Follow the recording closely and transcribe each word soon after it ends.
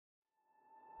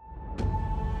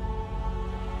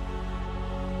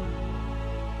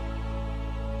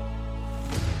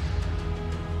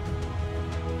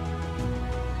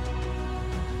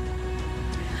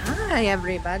Hi,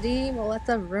 everybody. We'll let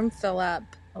the room fill up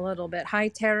a little bit. Hi,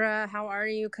 Tara. How are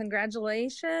you?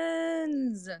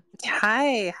 Congratulations.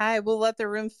 Hi. We'll let the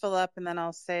room fill up and then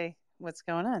I'll say what's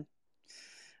going on.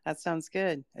 That sounds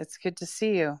good. It's good to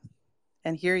see you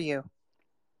and hear you.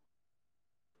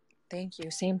 Thank you.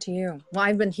 Same to you. Well,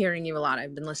 I've been hearing you a lot.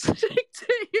 I've been listening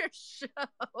to your show.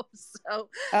 So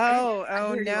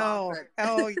Oh no.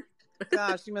 Oh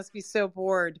gosh, you must be so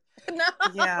bored. No.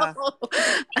 Yeah.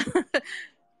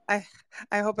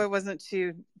 I hope I wasn't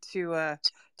too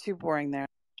boring there.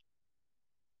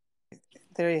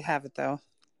 There you have it though.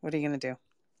 What are you going to do?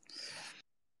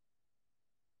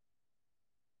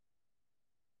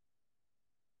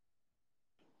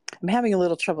 I'm having a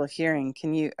little trouble hearing.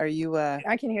 Are you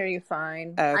I can hear you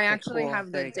fine. Okay, I actually cool.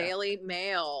 have the Daily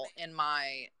Mail in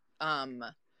my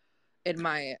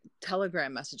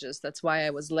Telegram messages. That's why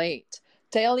I was late.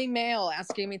 Daily Mail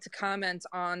asking me to comment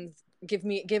on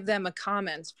give them a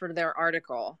comment for their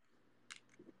article.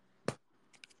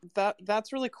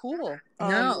 That's really cool.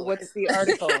 No. What's the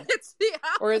article? It's the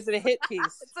opposite. Or is it a hit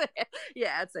piece?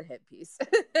 It's a hit piece.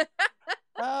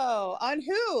 Oh, on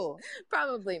who?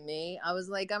 Probably me. I was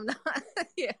like, I'm not.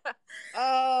 Yeah.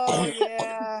 Oh,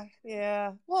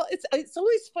 yeah. Well, it's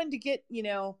always fun to get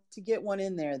one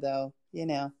in there, though.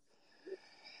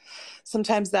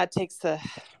 Sometimes that takes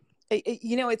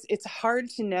it's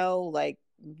hard to know like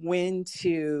when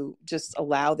to just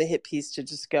allow the hit piece to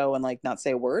just go and like not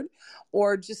say a word,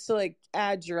 or just to like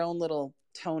add your own little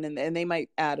tone in, and they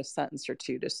might add a sentence or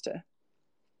two just to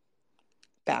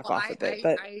back off a bit.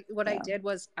 I did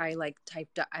was I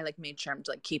made sure I'm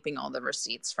like keeping all the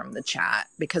receipts from the chat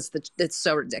because it's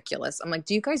so ridiculous. I'm like,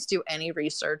 do you guys do any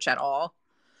research at all?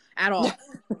 And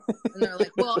they're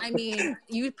like, well, I mean,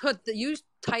 you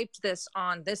typed this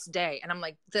on this day, and I'm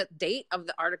like, the date of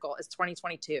the article is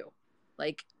 2022.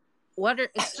 Like,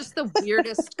 it's just the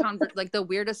weirdest the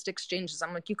weirdest exchanges.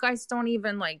 I'm like, you guys don't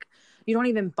even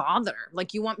bother.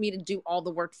 Like, you want me to do all the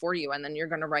work for you, and then you're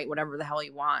gonna write whatever the hell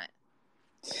you want.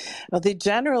 Well, they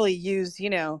generally use,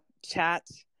 chat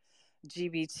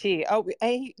GBT. Oh,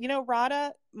 hey,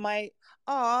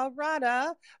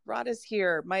 Rada, Rada's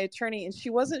here, my attorney, and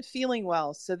she wasn't feeling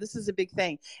well. So this is a big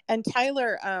thing. And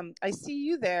Tyler, I see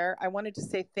you there. I wanted to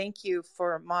say thank you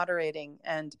for moderating,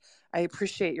 and I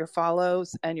appreciate your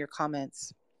follows and your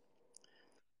comments.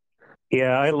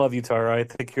 Yeah, I love you, Tara. I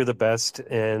think you're the best,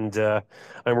 and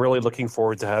I'm really looking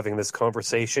forward to having this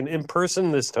conversation in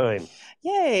person this time.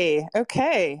 Yay!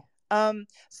 Okay.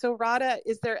 So Rada,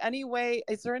 is there any way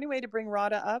to bring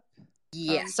Rada up?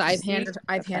 Yes, I've handed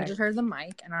her the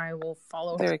mic, and I will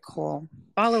follow her. Very cool.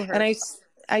 Follow her. And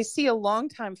I see a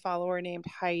longtime follower named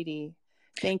Heidi.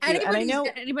 Thank you. And I know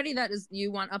anybody that is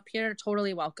you want up here,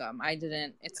 totally welcome.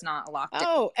 It's not locked in.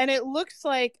 Oh, and it looks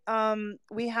like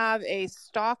we have a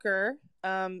stalker.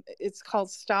 It's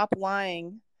called Stop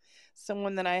Lying,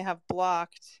 someone that I have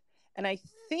blocked. And I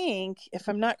think, if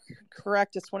I'm not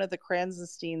correct, it's one of the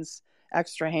Kranzenstein's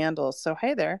extra handles. So,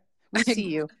 hey there. We see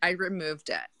you. I removed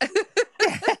it.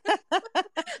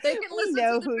 They can listen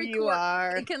know who you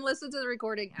are. They can listen to the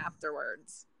recording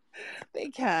afterwards. They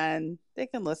can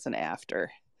listen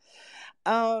after.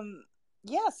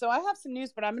 Yeah, so I have some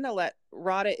news, but I'm going to let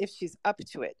Rada, if she's up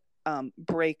to it,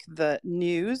 break the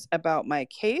news about my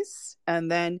case. And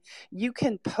then you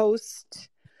can post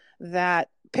that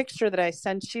picture that I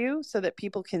sent you so that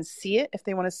people can see it if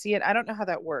they want to see it. I don't know how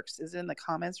that works. Is it in the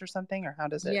comments or something, or how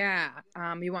does it? Yeah.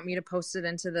 You want me to post it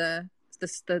into the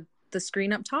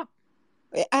screen up top?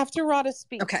 After Rada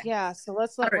speaks. Okay. Yeah. So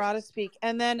let's let Rada speak.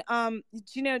 And then,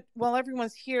 while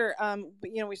everyone's here,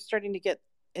 we're starting to get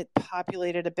it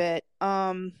populated a bit.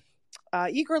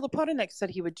 Igor Lepotinik said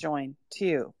he would join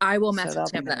too. I will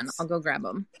message him then. I'll go grab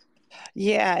him.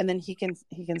 Yeah, and then he can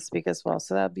speak as well.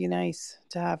 So that'd be nice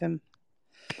to have him.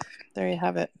 There you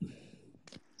have it.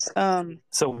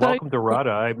 So welcome to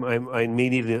Rada. I may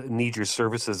need your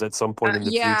services at some point in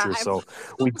the future. So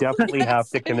we definitely have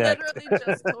to connect. I literally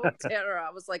just told Tara.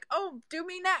 I was like, "Oh, do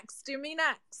me next.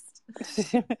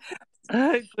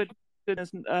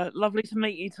 Goodness, lovely to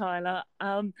meet you, Tyler.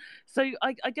 So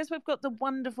I guess we've got the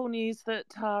wonderful news that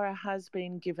Tara has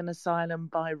been given asylum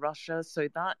by Russia. So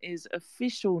that is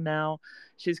official now.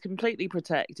 She's completely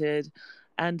protected.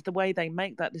 And the way they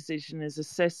make that decision is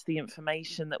assess the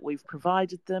information that we've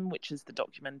provided them, which is the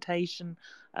documentation,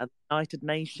 the United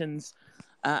Nations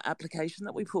application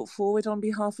that we put forward on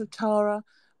behalf of Tara,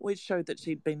 which showed that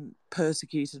she'd been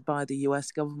persecuted by the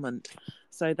US government.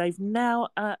 So they've now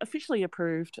officially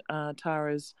approved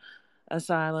Tara's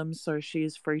asylum, so she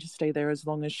is free to stay there as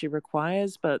long as she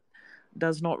requires, but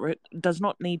does not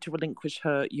need to relinquish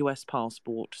her US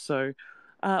passport. So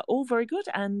All very good.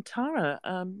 And Tara,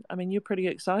 I mean, you're pretty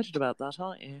excited about that,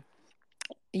 aren't you?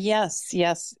 Yes,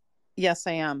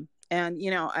 I am. And,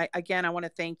 I want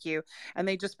to thank you. And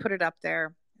they just put it up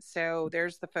there. So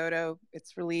there's the photo.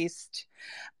 It's released.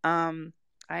 I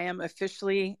am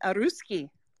officially a Ruski.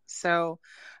 So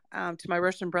to my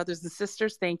Russian brothers and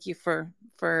sisters, thank you for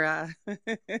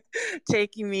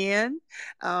taking me in.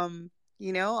 I'll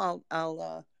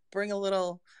bring a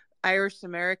little Irish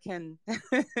American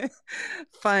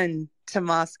fun to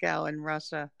Moscow and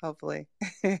Russia, hopefully.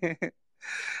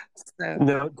 So,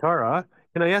 Now, Tara,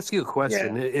 can I ask you a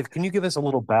question? yeah. If can you give us a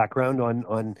little background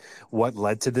on what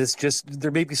led to this? Just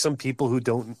there may be some people who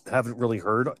haven't really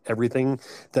heard everything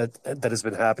that has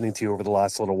been happening to you over the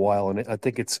last little while, and I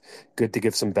think it's good to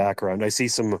give some background. I see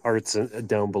some hearts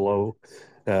down below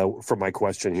for my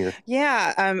question here.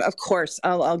 Yeah, of course.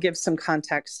 I'll give some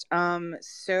context.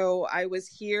 So I was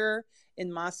here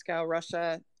in Moscow,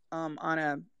 Russia,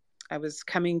 I was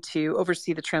coming to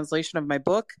oversee the translation of my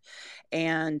book,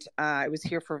 and I was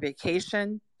here for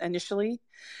vacation initially,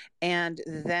 and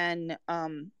then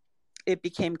it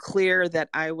became clear that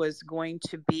I was going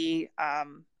to be.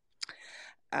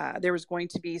 There was going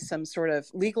to be some sort of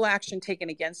legal action taken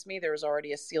against me. There was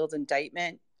already a sealed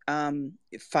indictment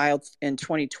filed in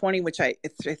 2020, which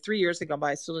 3 years ago, but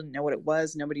I still didn't know what it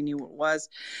was. Nobody knew what it was.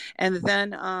 And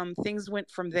then things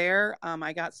went from there.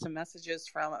 I got some messages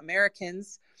from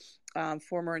Americans,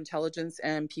 former intelligence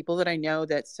and people that I know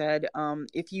that said,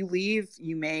 if you leave,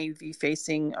 you may be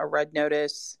facing a red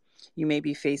notice. You may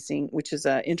be facing, which is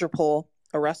an Interpol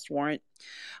arrest warrant,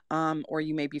 or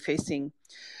you may be facing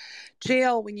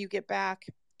jail when you get back.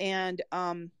 And,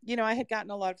 I had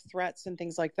gotten a lot of threats and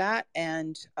things like that.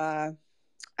 And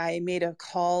I made a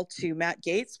call to Matt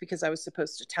Gaetz because I was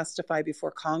supposed to testify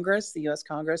before Congress, the U.S.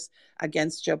 Congress,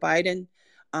 against Joe Biden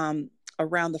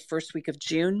around the first week of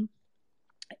June.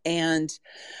 And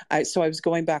so I was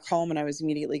going back home, and I was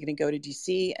immediately going to go to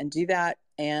D.C. and do that.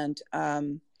 And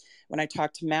when I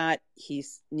talked to Matt, he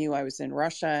knew I was in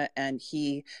Russia, and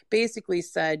he basically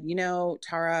said,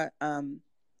 Tara,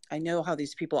 I know how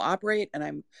these people operate, and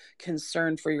I'm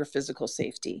concerned for your physical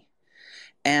safety.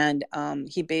 And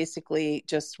he basically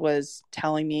just was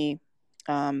telling me,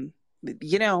 it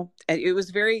was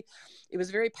very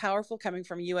powerful coming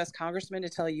from a U.S. congressman to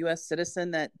tell a U.S.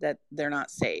 citizen that they're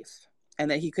not safe and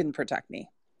that he couldn't protect me.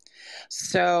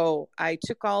 So I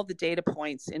took all the data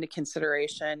points into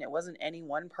consideration. It wasn't any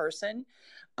one person.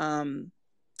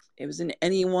 It wasn't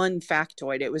any one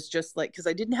factoid. It was just because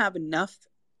I didn't have enough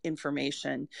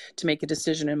information to make a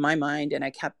decision in my mind, and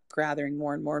I kept gathering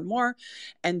more and more and more.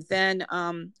 And then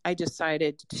I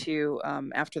decided to,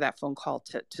 after that phone call,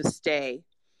 to stay.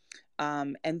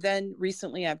 And then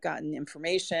recently I've gotten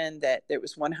information that it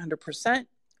was 100%.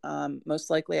 Most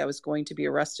likely I was going to be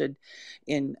arrested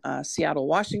in Seattle,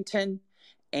 Washington,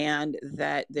 and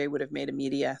that they would have made a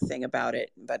media thing about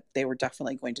it, but they were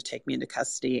definitely going to take me into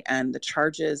custody. And the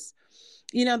charges,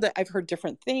 that I've heard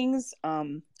different things.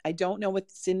 I don't know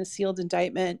what's in the sealed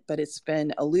indictment, but it's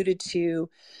been alluded to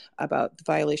about the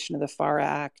violation of the FAR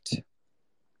Act,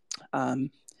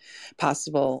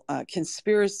 possible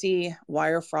conspiracy,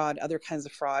 wire fraud, other kinds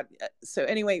of fraud. So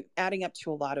anyway, adding up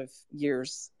to a lot of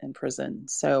years in prison.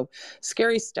 So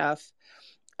scary stuff.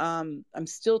 I'm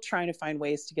still trying to find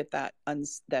ways to get that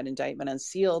indictment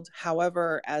unsealed.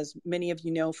 However, as many of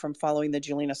you know from following the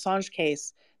Julian Assange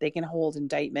case, they can hold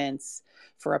indictments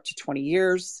for up to 20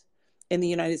 years in the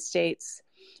United States.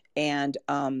 And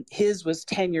his was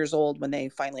 10 years old when they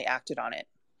finally acted on it.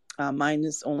 Mine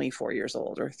is only 4 years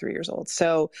old or 3 years old.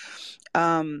 So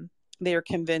they are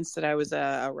convinced that I was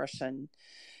a Russian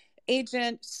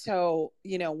agent. So,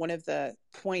 one of the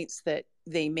points that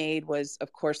they made was,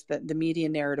 of course, that the media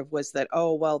narrative was that,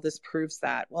 oh, well, this proves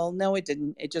that. Well, no, it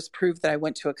didn't. It just proved that I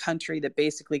went to a country that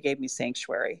basically gave me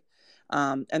sanctuary.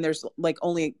 And there's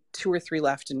only 2 or 3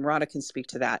 left, and Reade can speak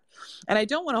to that. And I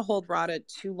don't want to hold Reade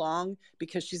too long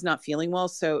because she's not feeling well.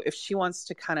 So if she wants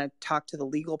to kind of talk to the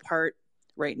legal part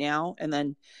right now, and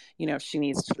then, if she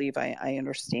needs to leave, I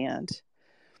understand.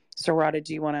 So Reade,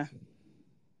 do you want to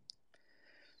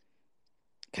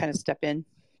kind of step in?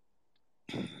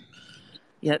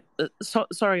 Yeah,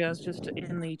 sorry, I was just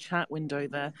in the chat window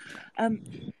there.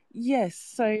 Yes,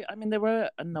 so I mean, there were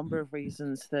a number of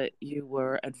reasons that you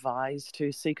were advised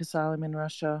to seek asylum in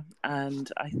Russia, and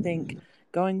I think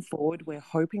going forward, we're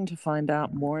hoping to find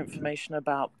out more information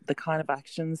about the kind of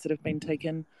actions that have been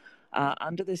taken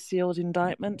under this sealed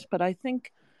indictment. But I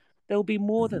think there'll be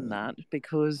more than that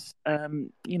because,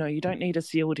 you don't need a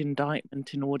sealed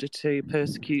indictment in order to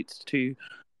persecute, to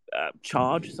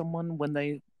charge someone when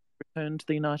they return to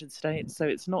the United States. So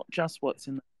it's not just what's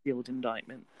in the sealed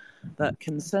indictment that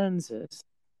concerns us.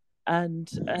 And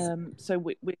so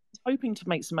we're hoping to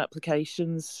make some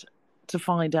applications to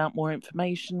find out more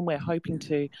information. We're hoping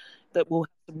that we'll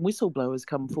have some whistleblowers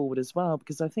come forward as well,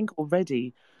 because I think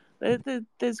already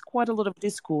there's quite a lot of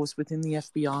discourse within the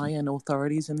FBI and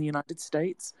authorities in the United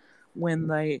States when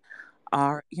they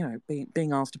are,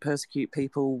 being asked to persecute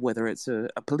people, whether it's a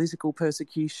political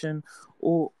persecution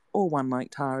or one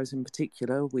like Tara's in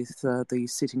particular, with the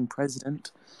sitting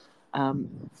president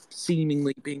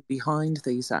seemingly being behind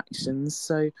these actions.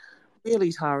 So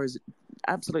really, Tara is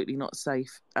absolutely not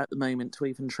safe at the moment to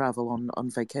even travel on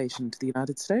vacation to the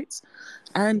United States.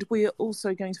 And we're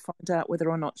also going to find out whether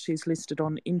or not she's listed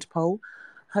on Interpol.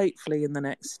 Hopefully in the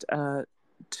next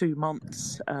 2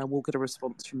 months, we'll get a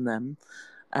response from them.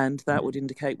 And that would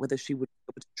indicate whether she would be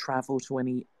able to travel to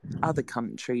any other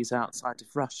countries outside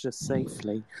of Russia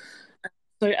safely.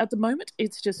 So at the moment,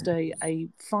 it's just a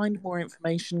find more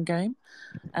information game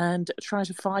and try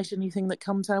to fight anything that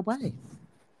comes our way.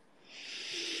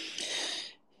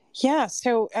 Yeah,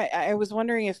 so I was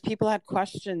wondering if people had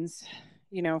questions,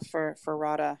 for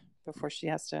Rada before she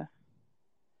has to.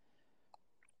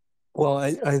 Well,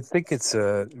 I think it's,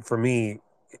 for me,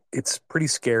 it's pretty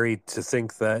scary to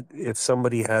think that if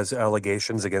somebody has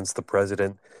allegations against the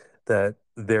president, that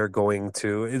they're going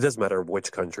to, it doesn't matter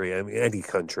which country, I mean, any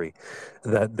country,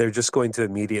 that they're just going to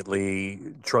immediately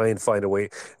try and find a way.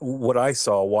 What I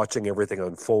saw watching everything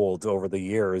unfold over the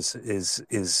years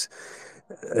is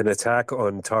an attack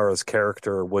on Tara's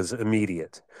character was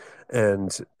immediate.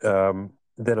 And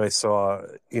then I saw,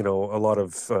 a lot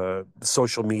of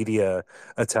social media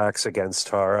attacks against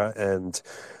Tara. And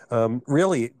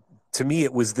really, to me,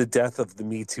 it was the death of the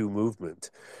Me Too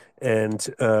movement. And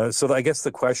so I guess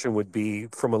the question would be,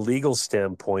 from a legal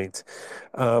standpoint,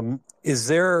 is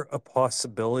there a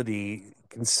possibility,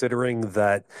 considering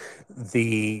that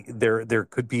there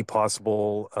could be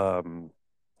possible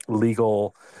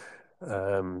legal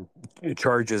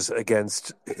charges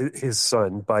against his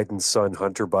son, Biden's son,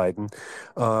 Hunter Biden,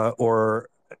 or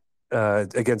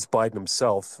against Biden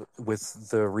himself,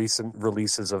 with the recent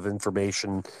releases of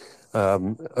information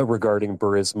regarding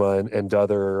Burisma and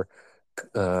other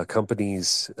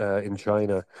companies in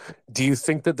China. Do you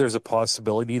think that there's a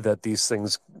possibility that these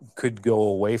things could go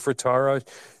away for Tara?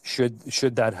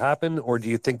 Should that happen, or do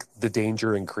you think the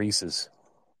danger increases?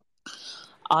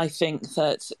 I think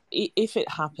that if it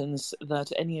happens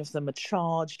that any of them are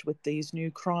charged with these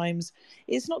new crimes,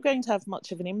 it's not going to have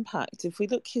much of an impact. If we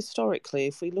look historically,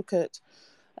 if we look at,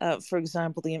 for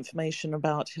example, the information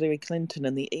about Hillary Clinton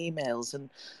and the emails and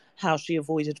how she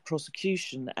avoided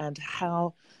prosecution, and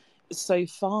how so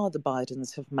far the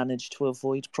Bidens have managed to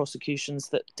avoid prosecutions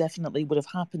that definitely would have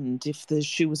happened if the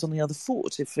shoe was on the other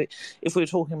foot. If we were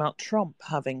talking about Trump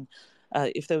having,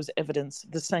 if there was evidence,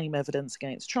 the same evidence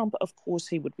against Trump, of course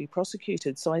he would be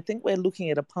prosecuted. So I think we're looking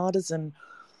at a partisan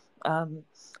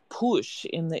push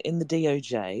in the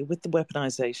DOJ with the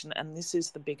weaponization, and this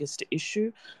is the biggest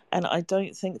issue. And I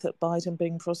don't think that Biden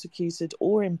being prosecuted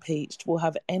or impeached will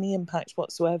have any impact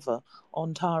whatsoever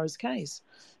on Tara's case.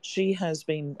 She has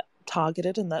been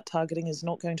targeted, and that targeting is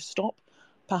not going to stop,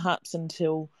 perhaps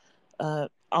until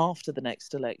after the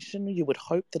next election. You would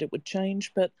hope that it would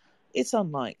change, but it's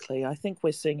unlikely. I think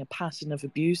we're seeing a pattern of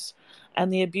abuse,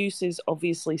 and the abuse is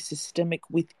obviously systemic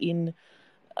within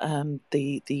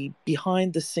the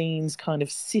behind the scenes kind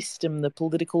of system, the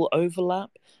political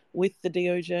overlap with the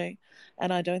DOJ.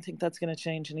 And I don't think that's going to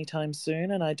change anytime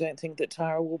soon, and I don't think that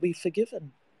Tara will be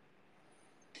forgiven.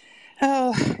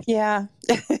 Oh, yeah.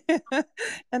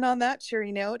 And on that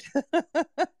cheery note,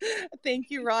 thank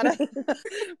you, Rada.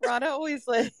 Rada always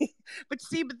but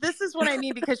this is what I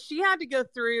mean, because she had to go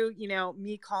through,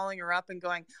 me calling her up and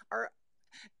going,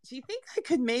 do you think I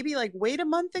could maybe wait a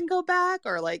month and go back?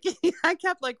 Or I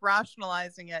kept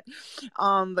rationalizing it.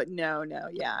 But no.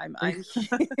 Yeah, I'm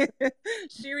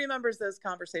she remembers those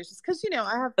conversations, because,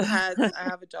 I have pets. I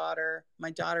have a daughter.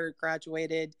 My daughter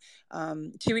graduated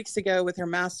 2 weeks ago with her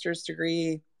master's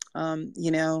degree,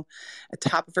 at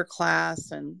top of her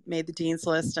class, and made the dean's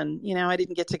list. And, I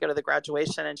didn't get to go to the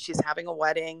graduation, and she's having a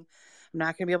wedding. I'm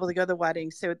not going to be able to go to the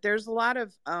wedding. So there's a lot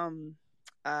of,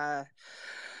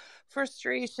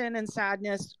 frustration and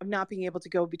sadness of not being able to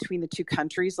go between the two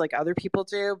countries like other people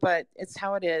do, but it's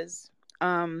how it is.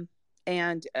 And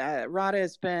Rada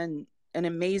has been an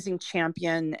amazing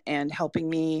champion and helping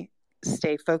me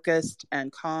stay focused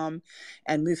and calm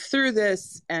and move through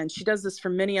this. And she does this for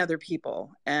many other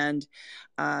people, and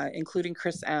including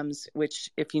Chris Ems,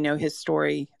 which, if you know his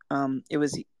story, it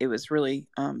was really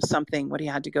something what he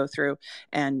had to go through.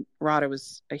 And Rada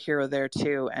was a hero there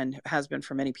too, and has been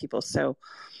for many people. So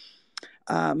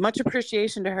much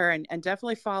appreciation to her, and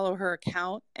definitely follow her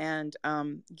account and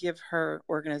give her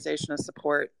organization a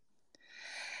support.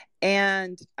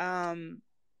 And and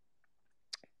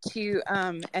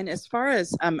as far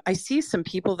as I see some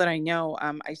people that I know,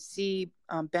 I see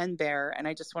Ben Bear, and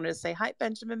I just wanted to say hi,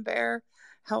 Benjamin Bear.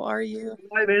 How are you?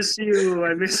 I miss you.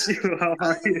 How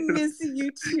are you? I miss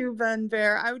you too, Ben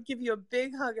Bear. I would give you a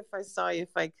big hug if I saw you, if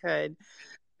I could.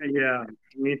 Yeah,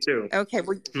 me too. Okay,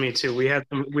 well, me too. We had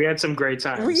some great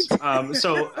times.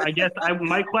 So I guess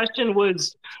my question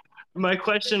was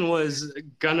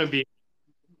gonna be,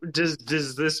 does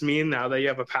this mean now that you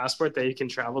have a passport that you can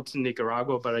travel to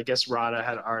Nicaragua? But I guess Rada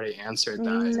had already answered that.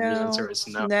 No, and the answer is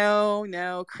no.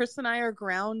 No. Chris and I are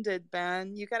grounded,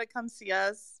 Ben. You got to come see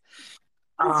us.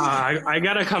 I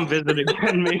gotta come visit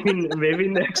again. Maybe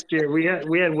next year. We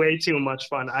had way too much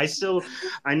fun. I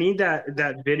need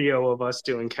that video of us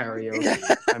doing karaoke.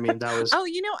 I mean, that was. Oh,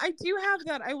 I do have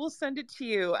that. I will send it to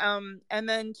you. And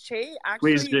then Che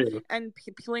Please actually, do. and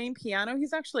playing piano.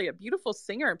 He's actually a beautiful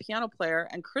singer and piano player.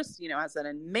 And Chris, has an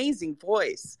amazing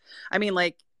voice. I mean,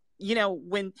 like,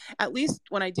 when I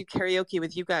do karaoke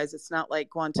with you guys, it's not like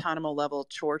Guantanamo level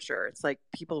torture. It's like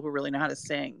people who really know how to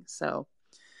sing. So.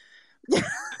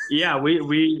 Yeah, we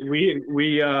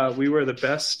were the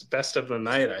best of the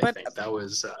night. I think that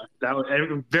was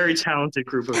a very talented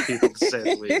group of people, to say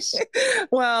the least.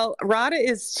 Well, Rada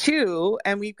is too,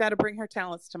 and we've got to bring her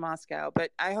talents to Moscow. But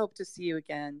I hope to see you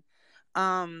again.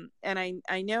 And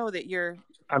I know that you're.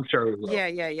 I'm sure we will.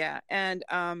 Yeah. And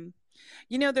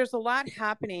there's a lot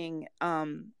happening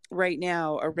right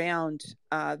now around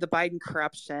the Biden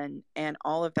corruption and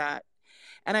all of that.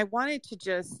 And I wanted to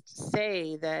just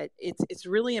say that it's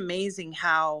really amazing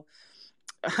how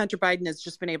Hunter Biden has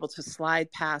just been able to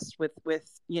slide past with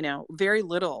very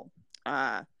little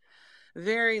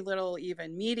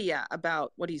even media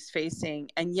about what he's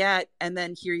facing, and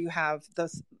then here you have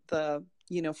the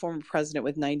former president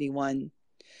with 91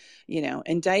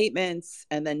 indictments,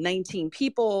 and then 19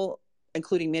 people,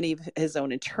 including many of his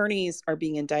own attorneys, are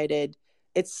being indicted.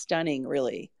 It's stunning,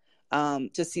 really.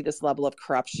 To see this level of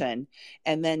corruption.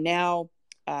 And then now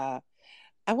I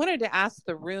wanted to ask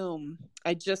the room,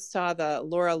 I just saw that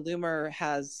Laura Loomer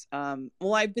has,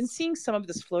 I've been seeing some of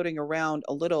this floating around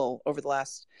a little over the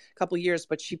last couple of years,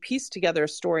 but she pieced together a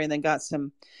story and then got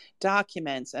some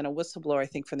documents and a whistleblower, I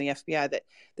think, from the FBI, that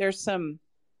there's some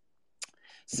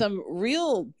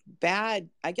real bad,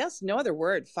 I guess no other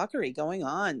word, fuckery going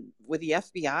on with the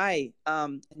FBI,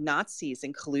 Nazis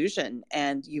in collusion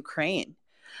and Ukraine.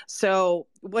 So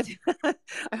what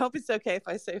I hope it's okay if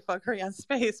I say fuckery on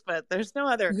space, but there's no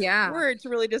other word to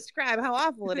really describe how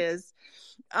awful it is.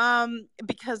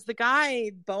 Because the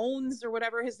guy Bones or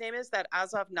whatever his name is, that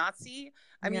Azov Nazi,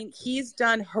 I mean, he's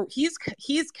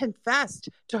confessed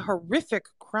to horrific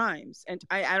crimes, and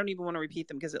I don't even want to repeat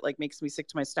them because it makes me sick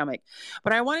to my stomach.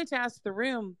 But I wanted to ask the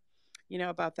room,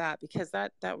 about that, because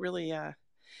that really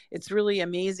it's really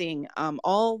amazing.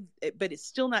 But it's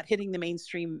still not hitting the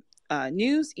mainstream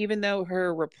news, even though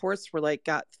her reports were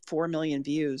got 4 million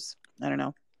views. I don't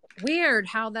know. Weird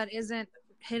how that isn't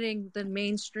hitting the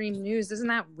mainstream news. Isn't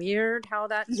that weird how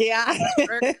that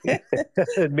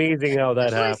amazing how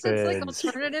that happens. Since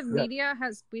alternative media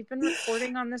we've been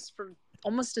reporting on this for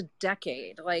almost a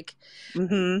decade,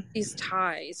 these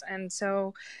ties. And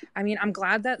so, I mean, I'm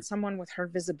glad that someone with her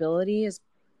visibility is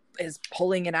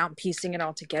pulling it out and piecing it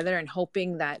all together, and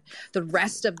hoping that the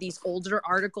rest of these older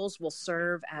articles will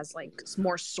serve as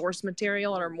more source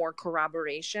material or more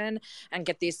corroboration, and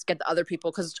get the other people.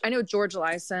 Because I know George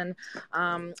Lyson,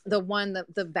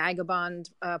 the Vagabond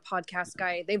podcast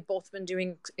guy, they've both been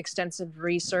doing extensive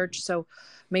research. So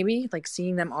maybe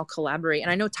seeing them all collaborate. And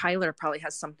I know Tyler probably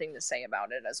has something to say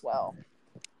about it as well.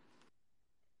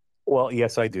 Well,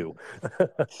 yes, I do.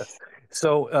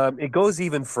 So it goes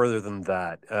even further than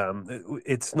that.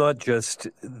 It's not just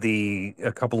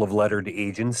a couple of lettered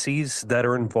agencies that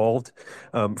are involved.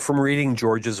 From reading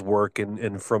George's work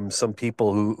and from some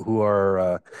people who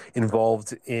are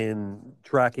involved in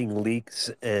tracking leaks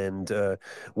and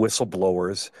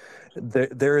whistleblowers,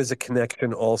 there is a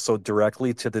connection also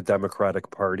directly to the Democratic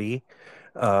Party.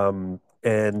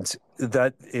 And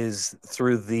that is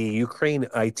through the Ukraine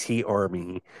IT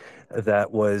army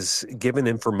that was given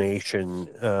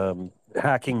information,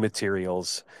 hacking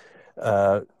materials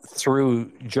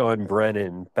through John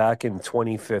Brennan back in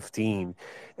 2015.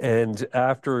 And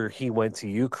after he went to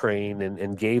Ukraine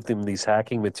and gave them these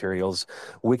hacking materials,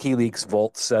 WikiLeaks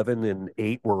Vault 7 and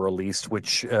 8 were released,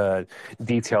 which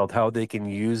detailed how they can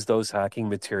use those hacking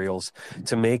materials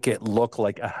to make it look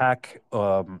like a hack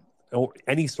or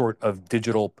any sort of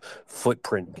digital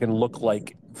footprint can look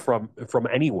like from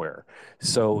anywhere.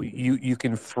 So you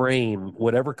can frame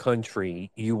whatever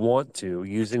country you want to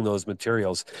using those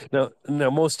materials. Now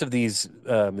most of these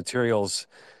materials,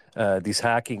 these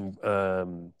hacking.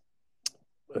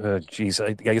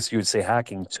 I guess you would say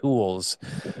hacking tools.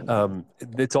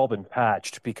 It's all been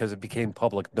patched because it became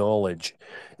public knowledge,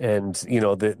 and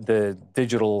the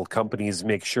digital companies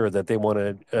make sure that they want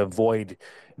to avoid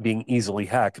being easily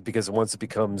hacked, because once it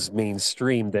becomes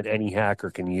mainstream, that any hacker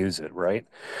can use it, right?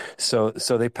 So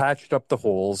they patched up the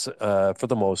holes for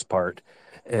the most part.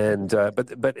 And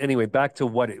but anyway, back to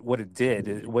what it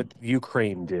did, what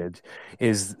Ukraine did,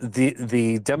 is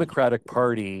the Democratic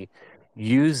Party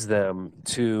use them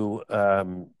to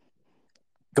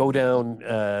go down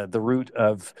the route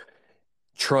of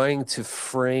trying to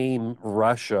frame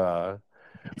Russia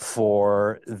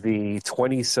for the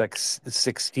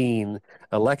 2016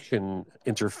 election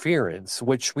interference,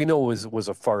 which we know was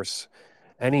a farce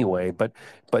anyway, but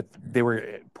they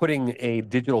were putting a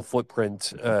digital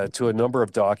footprint to a number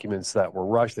of documents that were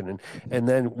Russian, and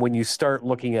then when you start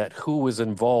looking at who was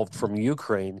involved from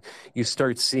Ukraine, you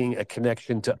start seeing a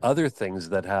connection to other things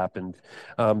that happened.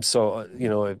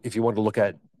 If you want to look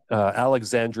at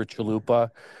Alexandra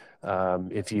Chalupa.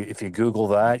 If you Google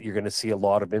that, you're going to see a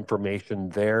lot of information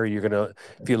there.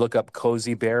 If you look up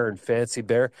Cozy Bear and Fancy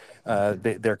Bear,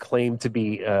 they're claimed to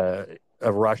be a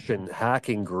Russian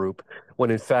hacking group, when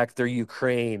in fact they're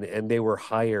Ukraine, and they were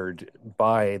hired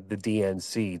by the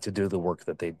DNC to do the work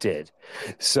that they did.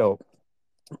 So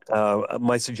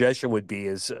my suggestion would be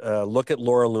is look at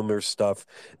Laura Loomer's stuff,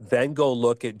 then go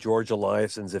look at George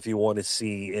Eliason's if you want to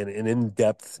see an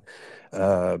in-depth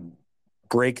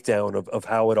breakdown of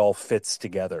how it all fits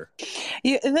together.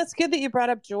 Yeah, and that's good that you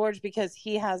brought up George, because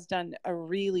he has done a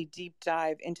really deep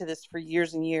dive into this for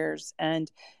years and years, and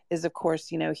is, of course,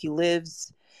 he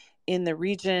lives in the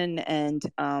region, and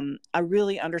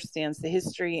really understands the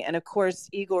history. And of course,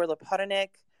 Igor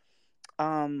Lepotonik,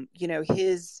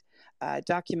 his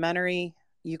documentary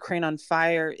Ukraine on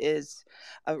Fire is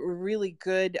a really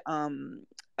good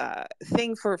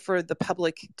thing for the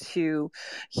public to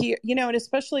hear, and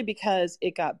especially because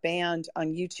it got banned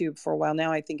on YouTube for a while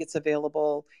now. I think it's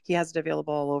available. He has it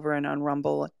available all over and on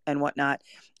Rumble and whatnot,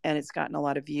 and it's gotten a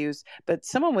lot of views. But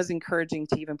someone was encouraging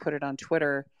to even put it on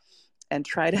Twitter and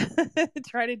try to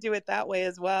try to do it that way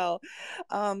as well.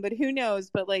 But who knows?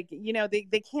 But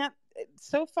they can't.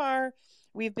 So far,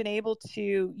 we've been able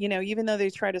to, even though they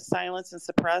try to silence and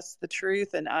suppress the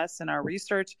truth and us and our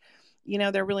research,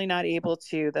 they're really not able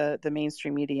to, the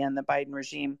mainstream media and the Biden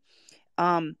regime.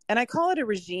 And I call it a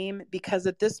regime because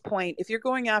at this point, if you're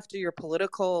going after your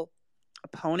political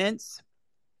opponents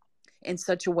in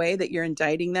such a way that you're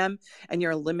indicting them and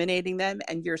you're eliminating them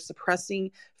and you're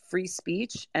suppressing free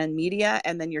speech and media,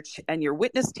 and then you're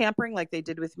witness tampering like they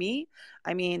did with me,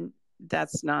 I mean,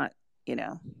 that's not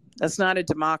a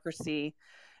democracy,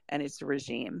 and it's a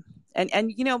regime. And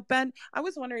Ben, I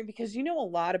was wondering, because you know a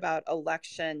lot about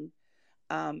election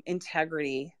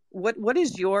integrity. What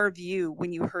is your view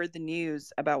when you heard the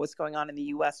news about what's going on in the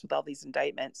U.S. with all these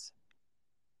indictments?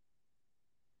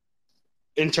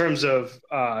 In terms of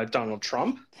Donald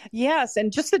Trump? Yes,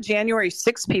 and just the January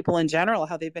 6 people in general,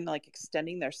 how they've been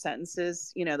extending their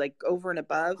sentences, over and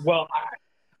above. Well,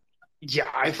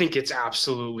 I think it's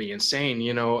absolutely insane.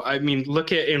 I mean,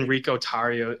 look at Enrique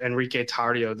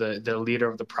Tarrio, the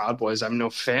leader of the Proud Boys. I'm no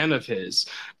fan of his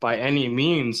by any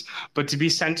means, but to be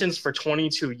sentenced for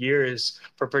 22 years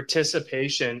for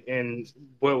participation in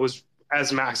what was,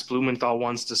 as Max Blumenthal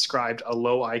once described, a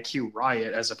low IQ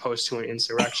riot as opposed to an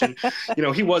insurrection.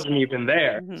 He wasn't even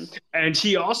there. Mm-hmm. And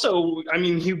he also,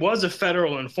 he was a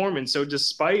federal informant. So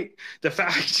despite the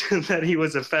fact that he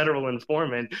was a federal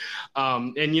informant,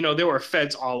 and, there were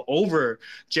feds all over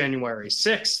January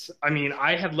 6th.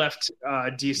 I had left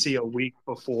DC a week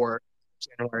before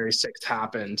January 6th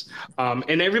happened.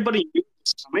 And everybody knew it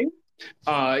was coming.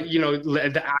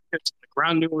 The actors on the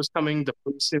ground knew it was coming. The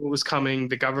police knew it was coming.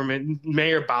 The government,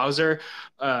 Mayor Bowser,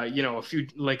 a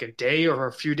day or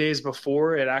a few days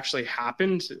before it actually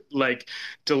happened,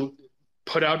 to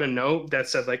put out a note that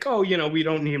said we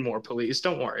don't need more police.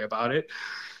 Don't worry about it.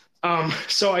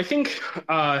 So I think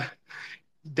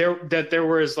there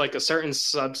was a certain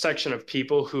subsection of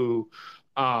people who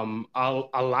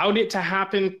allowed it to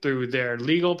happen through their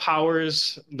legal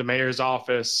powers, the mayor's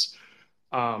office,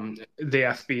 the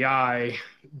FBI,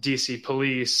 DC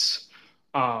police.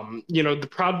 The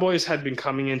Proud Boys had been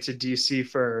coming into DC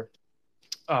for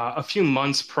a few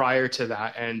months prior to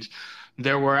that, and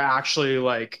there were actually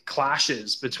like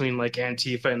clashes between like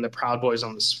Antifa and the Proud Boys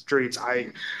on the streets.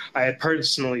 I had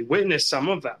personally witnessed some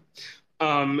of them.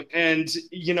 And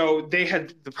you know,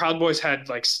 the Proud Boys had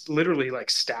like literally like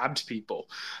stabbed people.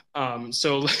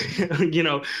 So you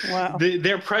know, Wow.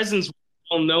 their presence was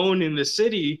well known in the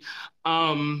city.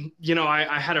 You know,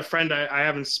 I had a friend, I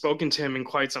haven't spoken to him in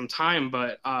quite some time,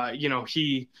 but you know,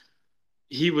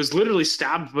 he was literally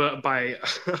stabbed by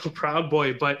a Proud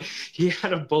Boy, but he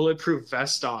had a bulletproof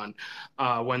vest on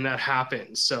when that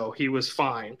happened, so he was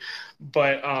fine.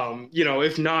 But you know,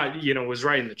 if not, you know, was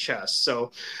right in the chest.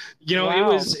 So, you know,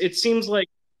 Wow. it seems like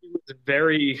it was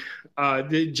very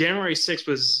the January 6th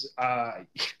was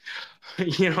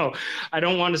you know, I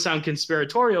don't want to sound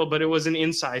conspiratorial, but it was an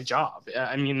inside job.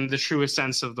 I mean, the truest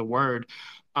sense of the word.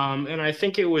 And I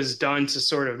think it was done to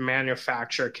sort of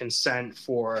manufacture consent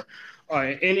for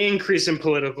an increase in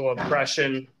political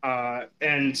oppression.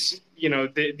 And, you know,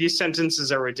 these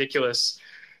sentences are ridiculous.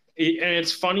 And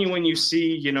it's funny when you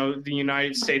see, you know, the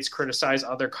United States criticize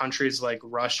other countries like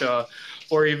Russia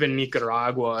or even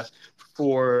Nicaragua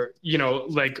for, you know,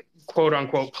 like quote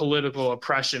unquote political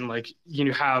oppression. Like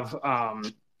you have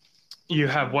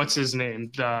what's his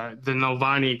name, the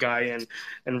Navalny guy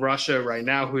in Russia right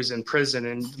now who's in prison,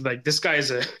 and like this guy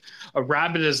is a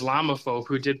rabid Islamophobe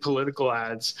who did political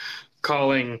ads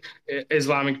calling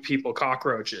Islamic people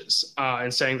cockroaches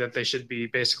and saying that they should be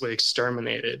basically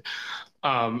exterminated.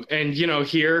 And you know,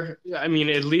 here, I mean,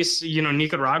 at least you know,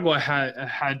 Nicaragua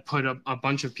had put a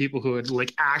bunch of people who had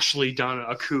like actually done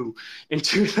a coup in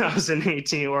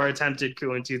 2018 or attempted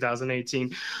coup in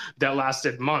 2018 that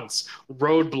lasted months,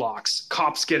 roadblocks,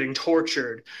 cops getting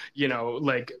tortured, you know,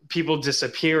 like people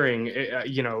disappearing,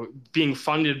 you know, being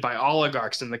funded by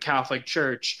oligarchs in the Catholic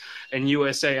Church and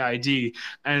USAID,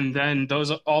 and then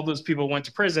all those people went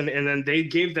to prison, and then they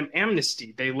gave them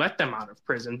amnesty, they let them out of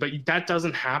prison, but that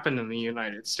doesn't happen in the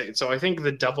United States. So I think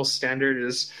the double standard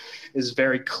is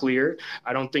very clear.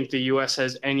 I don't think the U.S.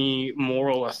 has any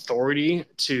moral authority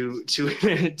to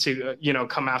to you know,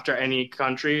 come after any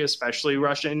country, especially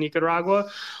Russia and Nicaragua,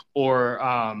 or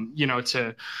you know,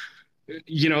 to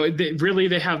you know,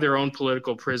 they have their own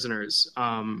political prisoners.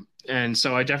 And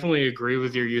so I definitely agree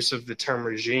with your use of the term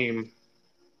regime.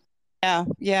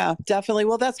 Yeah, definitely.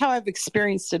 Well, that's how I've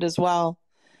experienced it as well.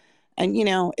 And you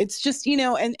know, it's just, you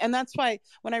know, and that's why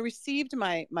when I received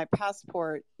my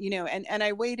passport, you know, and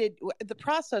I waited, the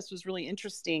process was really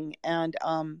interesting. And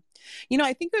you know,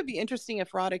 I think it would be interesting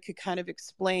if Rada could kind of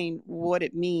explain what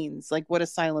it means, like what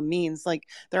asylum means. Like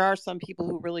there are some people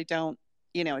who really don't,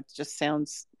 you know, it just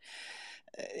sounds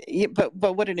but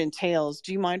what it entails.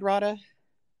 Do you mind, Rada?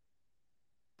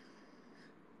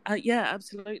 Yeah,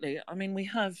 absolutely. I mean, we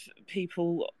have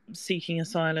people seeking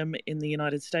asylum in the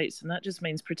United States, and that just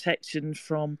means protection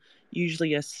from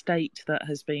usually a state that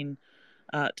has been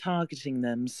targeting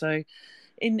them. So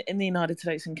in the United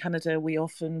States and Canada, we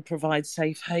often provide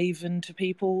safe haven to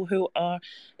people who are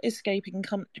escaping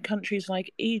countries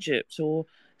like Egypt or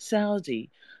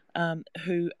Saudi,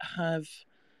 who have,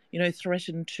 you know,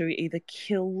 threatened to either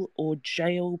kill or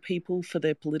jail people for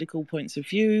their political points of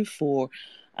view, for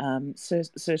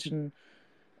certain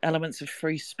elements of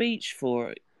free speech,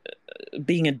 for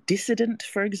being a dissident,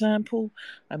 for example.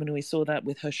 I mean, we saw that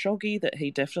with Khashoggi, that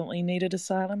he definitely needed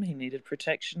asylum. He needed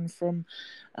protection from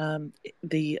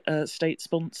the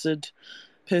state-sponsored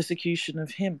persecution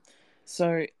of him.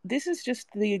 So this is just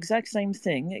the exact same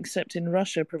thing, except in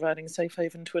Russia providing safe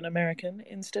haven to an American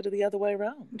instead of the other way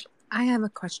around. I have a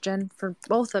question for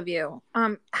both of you.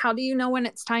 How do you know when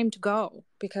it's time to go?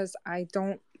 Because I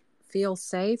don't feel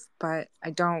safe, but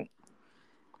I don't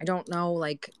know,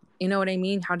 like, you know what I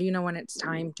mean? How do you know when it's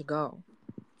time to go?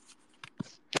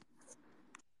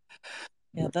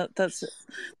 Yeah, that's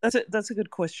a good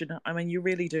question. I mean, you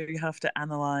really do have to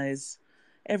analyze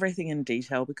everything in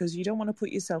detail, because you don't want to put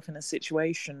yourself in a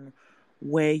situation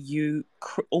where you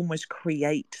almost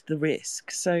create the risk.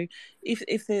 So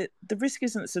if the risk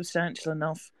isn't substantial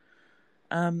enough,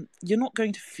 you're not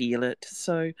going to feel it.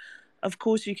 So of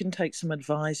course you can take some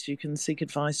advice. You can seek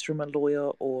advice from a lawyer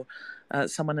or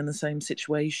someone in the same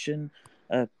situation,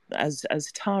 as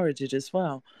Tara did as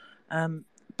well.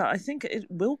 But I think it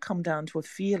will come down to a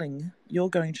feeling.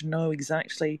 You're going to know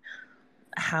exactly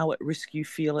how at risk you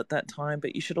feel at that time,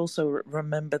 but you should also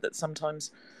remember that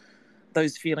sometimes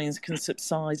those feelings can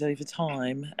subside over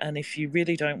time, and if you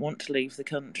really don't want to leave the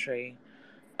country,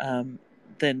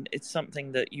 then it's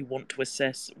something that you want to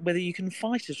assess whether you can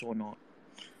fight it or not.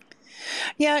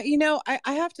 Yeah, you know,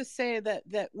 I have to say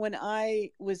that when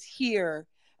I was here,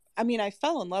 I mean, I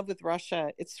fell in love with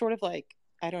Russia. It's sort of like,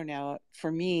 I don't know,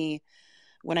 for me,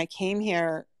 when I came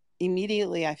here,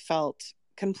 immediately I felt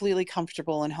completely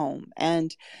comfortable and home.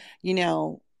 And, you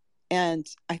know, and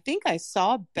I think I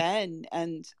saw Ben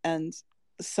and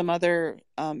some other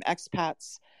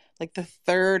expats like the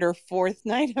third or fourth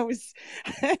night I was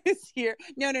here.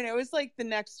 No. It was like the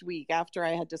next week after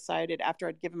I had decided, after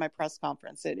I'd given my press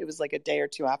conference. It was like a day or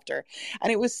two after.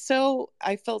 And it was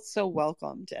I felt so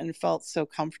welcomed and felt so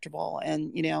comfortable.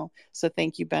 And, you know, so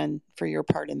thank you, Ben, for your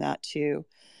part in that too.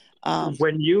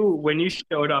 When you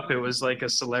showed up, it was like a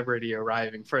celebrity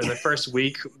arriving for the first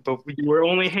week, but you were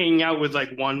only hanging out with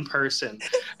like one person,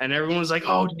 and everyone was like,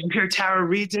 "Oh, did you hear Tara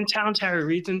Reade's in town? Tara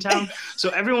Reade's in town!" So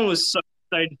everyone was so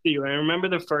excited to see you. I remember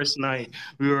the first night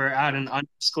we were at an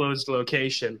undisclosed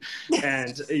location,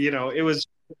 and you know it was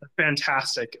a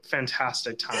fantastic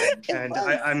time. And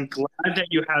I'm glad that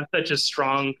you have such a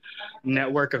strong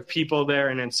network of people there,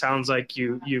 and it sounds like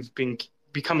you've been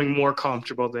becoming more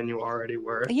comfortable than you already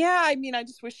were. Yeah, I mean, I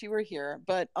just wish you were here,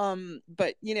 but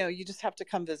you know, you just have to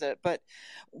come visit. But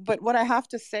what I have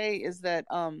to say is that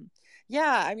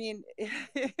yeah, I mean,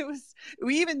 it was,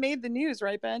 we even made the news,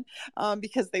 right, Ben?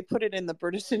 Because they put it in the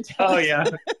British Intelligence. Oh yeah.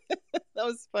 That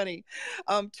was funny.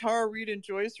 Tara Reade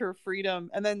enjoys her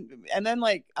freedom, and then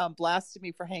like blasted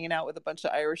me for hanging out with a bunch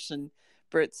of Irish and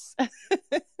Brits.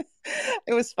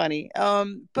 It was funny.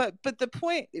 But the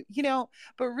point, you know,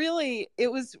 but really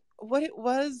it was what it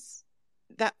was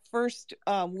that first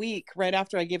week right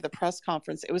after I gave the press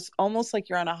conference. It was almost like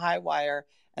you're on a high wire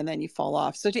and then you fall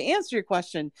off. So to answer your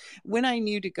question, when I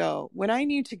knew to go,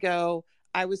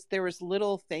 there was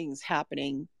little things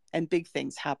happening and big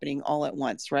things happening all at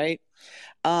once, right?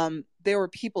 There were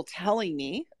people telling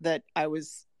me that I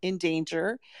was in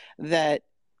danger, that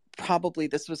probably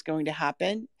this was going to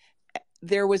happen.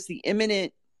 There was the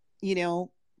imminent, you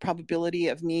know, probability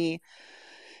of me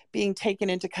being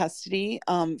taken into custody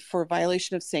for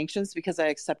violation of sanctions because I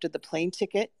accepted the plane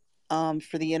ticket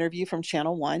for the interview from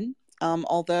Channel One.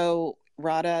 Although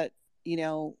Rada, you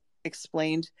know,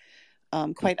 explained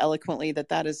quite eloquently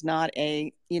that is not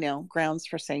a, you know, grounds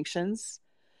for sanctions.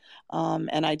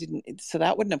 And I didn't, so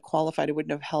that wouldn't have qualified. It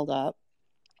wouldn't have held up.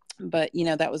 But, you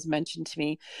know, that was mentioned to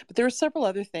me. But there were several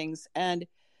other things. And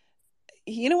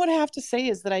you know what I have to say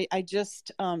is that I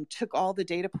just took all the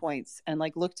data points and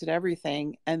like looked at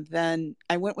everything, and then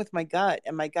I went with my gut,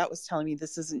 and my gut was telling me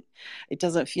it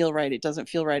doesn't feel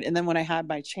right. And then when I had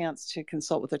my chance to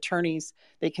consult with attorneys,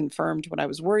 they confirmed what I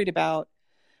was worried about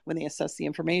when they assessed the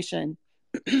information.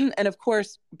 And of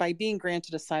course, by being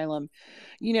granted asylum,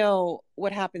 you know,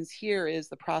 what happens here is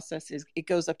the process is it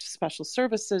goes up to special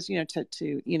services, you know,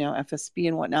 to you know, FSB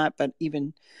and whatnot, but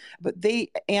they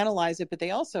analyze it, but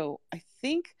they also, I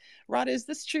think, Rada, is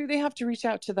this true? They have to reach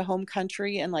out to the home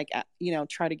country and like, you know,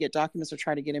 try to get documents or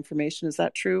try to get information. Is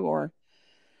that true? Or?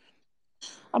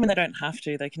 I mean, they don't have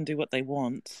to, they can do what they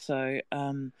want. So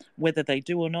whether they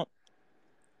do or not,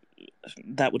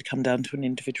 that would come down to an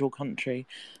individual country.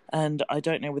 And I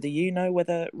don't know whether you know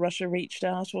whether Russia reached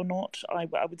out or not. I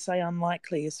would say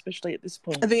unlikely, especially at this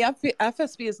point. The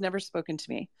FSB has never spoken to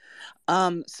me.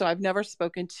 So I've never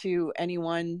spoken to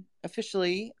anyone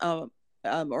officially or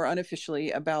unofficially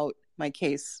about my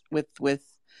case with the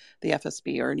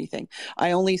FSB or anything.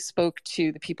 I only spoke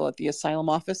to the people at the asylum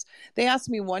office. They asked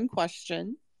me one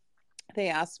question. They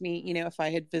asked me, you know, if I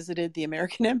had visited the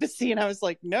American embassy, and I was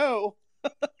like, no.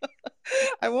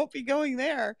 I won't be going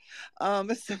there.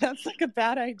 So that's like a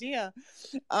bad idea.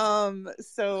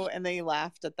 And they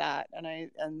laughed at that.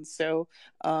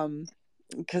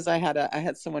 Because I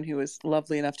had someone who was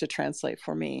lovely enough to translate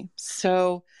for me.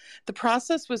 So the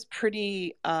process was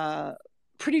pretty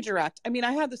direct. I mean,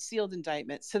 I had the sealed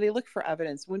indictment, so they look for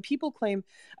evidence. When people claim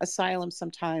asylum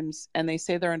sometimes, and they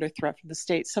say they're under threat from the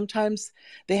state, sometimes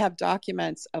they have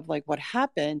documents of like what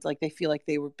happened, like they feel like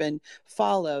they were been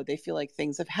followed, they feel like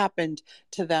things have happened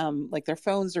to them, like their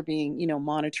phones are being, you know,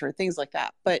 monitored, things like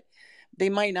that. But they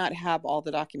might not have all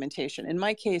the documentation. In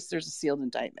my case, there's a sealed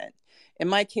indictment. In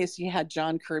my case, you had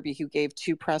John Kirby, who gave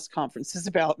 2 press conferences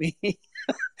about me.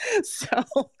 So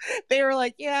they were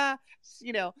like, yeah,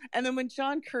 you know. And then when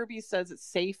John Kirby says it's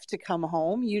safe to come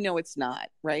home, you know it's not,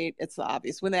 right? It's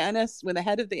obvious. When the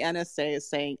head of the NSA is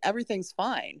saying everything's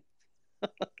fine,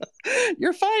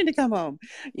 you're fine to come home.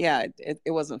 Yeah,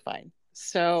 it wasn't fine.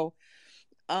 So,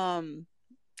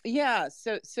 yeah.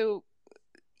 So,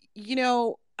 you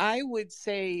know, I would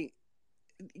say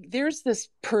there's this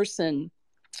person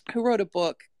who wrote a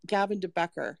book, Gavin de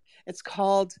Becker. It's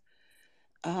called,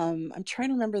 I'm trying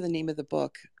to remember the name of the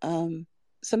book,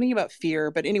 something about fear.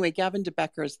 But anyway, Gavin de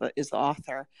Becker is the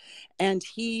author. And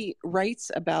he writes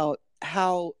about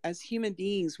how, as human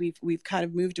beings, we've kind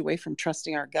of moved away from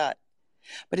trusting our gut.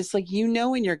 But it's like, you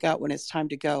know, in your gut when it's time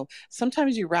to go.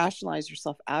 Sometimes you rationalize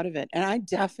yourself out of it. And I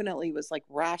definitely was like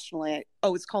rationally,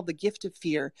 it's called The Gift of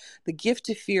Fear. The Gift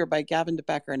of Fear by Gavin de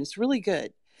Becker. And it's really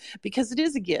good because it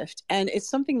is a gift. And it's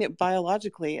something that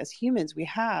biologically, as humans, we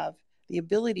have the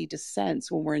ability to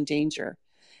sense when we're in danger.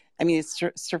 I mean, it's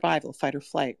survival, fight or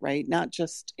flight, right? Not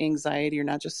just anxiety or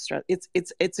not just stress.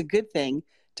 It's a good thing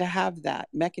to have that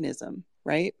mechanism,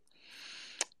 right?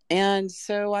 And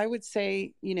so I would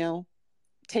say, you know,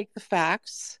 take the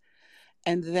facts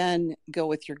and then go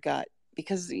with your gut,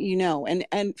 because, you know,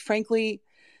 and frankly,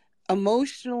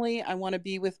 emotionally, I want to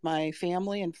be with my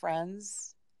family and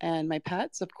friends and my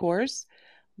pets, of course.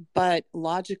 But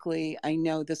logically, I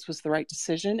know this was the right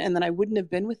decision, and then I wouldn't have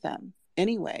been with them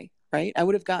anyway, right? I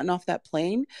would have gotten off that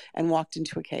plane and walked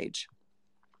into a cage,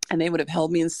 and they would have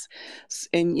held me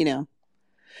in you know,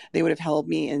 they would have held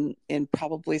me in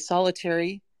probably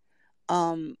solitary.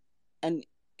 And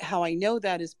how I know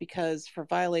that is because for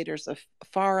violators of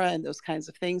FARA and those kinds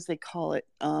of things, they call it,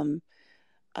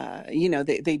 you know,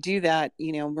 they do that.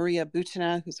 You know, Maria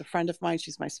Butina, who's a friend of mine,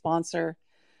 she's my sponsor.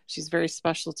 She's very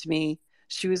special to me.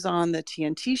 She was on the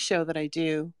TNT show that I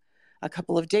do a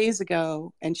couple of days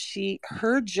ago, and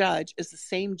her judge is the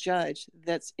same judge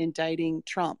that's indicting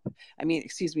Trump. I mean,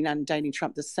 excuse me, not indicting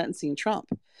Trump, that's sentencing Trump,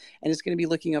 and is going to be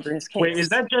looking over his case. Wait, is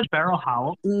that Judge Beryl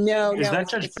Howell? No,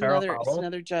 It's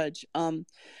another judge. And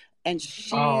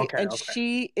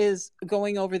she is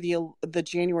going over the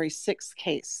January 6th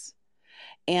case,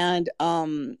 and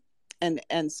some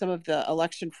of the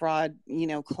election fraud, you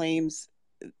know, claims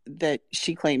that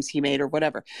she claims he made or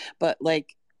whatever. But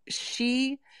like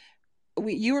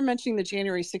you were mentioning the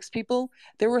January 6th people.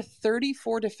 There were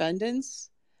 34 defendants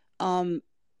that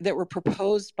were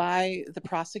proposed by the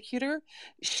prosecutor.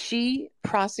 She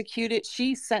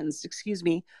sentenced,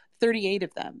 38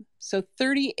 of them. So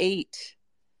 38.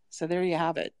 So there you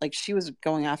have it. Like, she was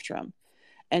going after him.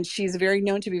 And she's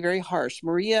known to be very harsh.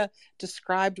 Maria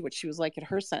described what she was like at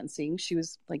her sentencing. She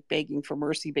was like begging for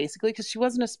mercy, basically, because she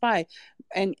wasn't a spy.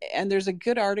 And there's a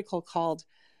good article called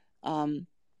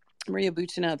Maria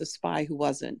Butina, the Spy Who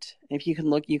Wasn't. If you can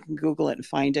look, you can Google it and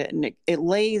find it. And it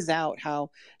lays out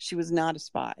how she was not a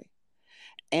spy.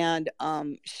 And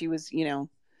she was, you know,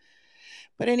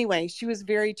 but anyway, she was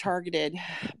very targeted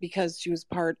because she was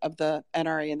part of the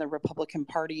NRA and the Republican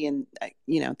Party, and,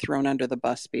 you know, thrown under the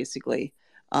bus, basically,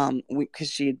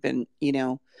 because she had been, you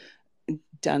know,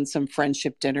 done some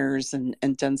friendship dinners and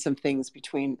done some things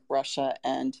between Russia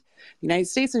and the United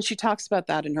States. And she talks about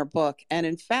that in her book. And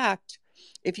in fact,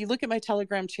 if you look at my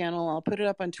Telegram channel, I'll put it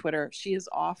up on Twitter. She has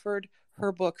offered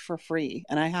her book for free,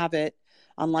 and I have it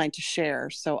online to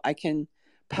share, so I can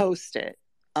post it.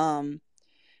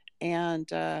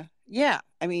 Yeah,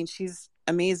 I mean, she's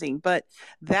amazing. But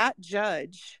that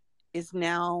judge is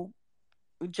now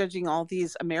judging all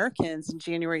these Americans in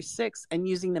January 6th and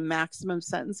using the maximum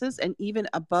sentences and even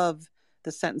above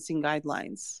the sentencing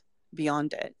guidelines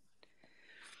beyond it.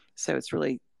 So it's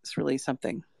really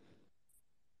something.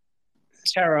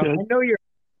 Tara, I know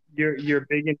you're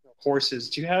big into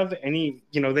horses. Do you have any,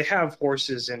 you know, they have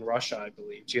horses in Russia, I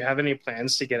believe. Do you have any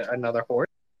plans to get another horse?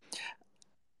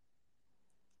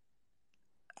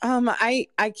 Not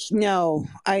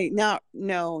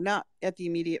at the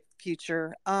immediate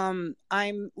future. I'm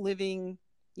living,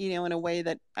 you know, in a way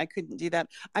that I couldn't do that.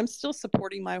 I'm still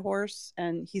supporting my horse,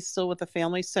 and he's still with the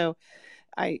family. So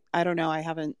I don't know. I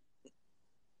haven't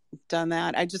done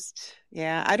that. I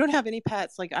don't have any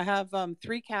pets. Like, I have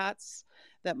 3 cats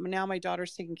that now my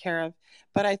daughter's taking care of.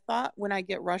 But I thought when I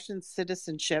get Russian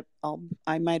citizenship,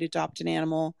 I might adopt an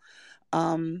animal.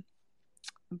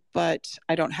 But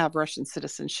I don't have Russian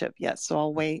citizenship yet, so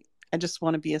I'll wait. I just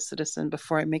want to be a citizen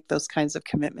before I make those kinds of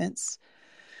commitments.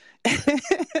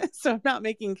 So I'm not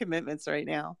making commitments right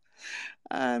now.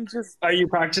 Are you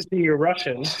practicing your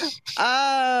Russian?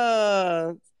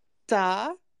 Da.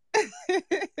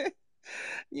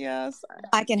 Yes.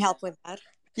 I can help with that.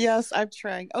 Yes, I'm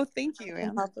trying. Oh, thank you,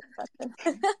 Anne.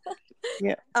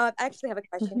 Yeah. I actually have a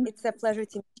question. Mm-hmm. It's a pleasure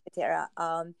to meet you, Tara.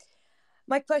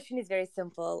 My question is very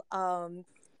simple.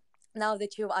 Now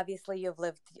that you've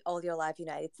lived all your life in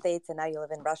the United States and now you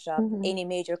live in Russia, any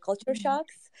major culture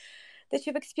shocks that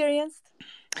you've experienced?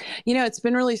 You know, it's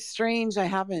been really strange. I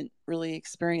haven't really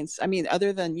experienced, I mean,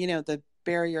 other than, you know, the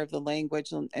barrier of the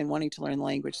language and wanting to learn the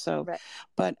language. So, right.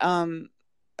 But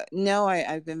no,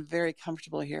 I've been very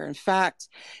comfortable here. In fact,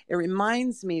 it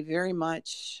reminds me very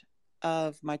much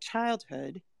of my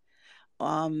childhood.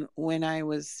 When I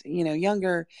was, you know,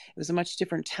 younger, it was a much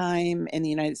different time in the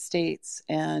United States,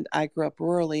 and I grew up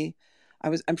rurally.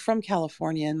 I'm from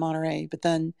California in Monterey, but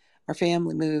then our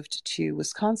family moved to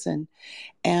Wisconsin.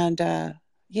 And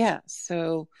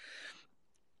so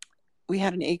we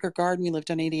had an acre garden. We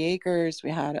lived on 80 acres.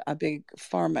 We had a big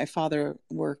farm. My father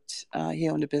worked, he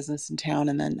owned a business in town.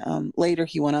 And then later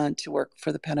he went on to work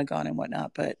for the Pentagon and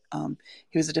whatnot. But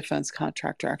he was a defense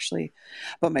contractor, actually.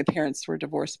 But my parents were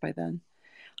divorced by then.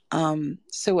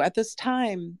 So at this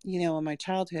time, in my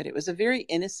childhood, it was a very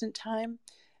innocent time.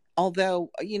 Although,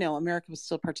 America was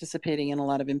still participating in a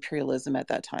lot of imperialism at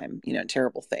that time,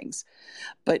 terrible things.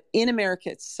 But in America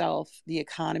itself, the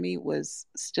economy was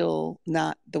still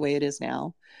not the way it is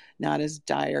now, not as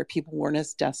dire. People weren't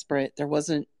as desperate. There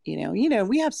wasn't,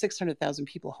 we have 600,000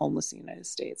 people homeless in the United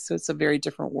States. So it's a very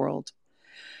different world.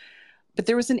 But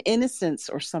there was an innocence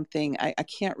or something. I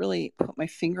can't really put my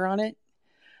finger on it.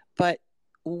 But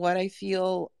what I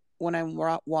feel when I'm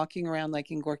walking around,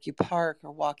 like in Gorky Park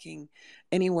or walking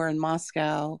anywhere in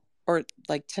Moscow, or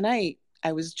like tonight,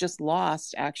 I was just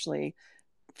lost actually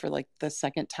for like the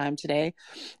second time today,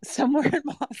 somewhere in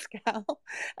Moscow,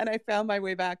 and I found my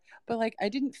way back. But like, I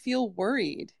didn't feel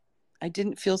worried. I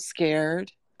didn't feel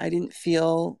scared. I didn't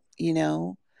feel,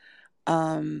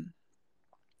 I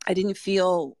didn't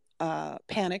feel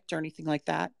panicked or anything like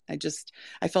that.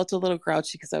 I felt a little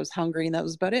grouchy because I was hungry, and that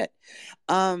was about it.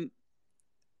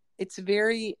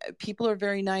 People are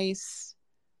very nice,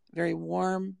 very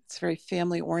warm. It's very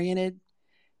family oriented.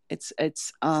 It's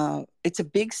a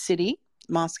big city,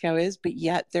 Moscow is, but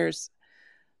yet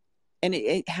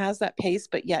it has that pace,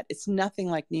 but yet it's nothing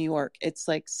like New York. It's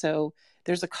like, so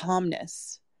there's a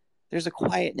calmness, there's a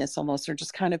quietness almost, or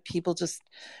just kind of people just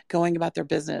going about their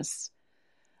business.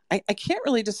 I can't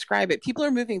really describe it. People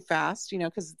are moving fast,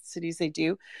 because the cities they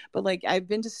do. But like, I've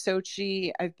been to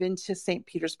Sochi. I've been to St.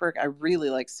 Petersburg. I really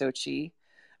like Sochi.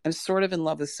 I'm sort of in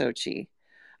love with Sochi.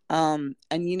 And,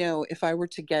 if I were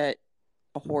to get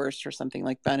a horse or something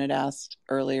like Bennett asked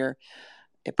earlier,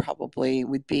 it probably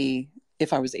would be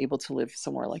if I was able to live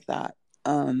somewhere like that,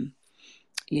 by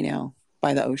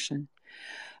the ocean.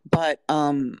 But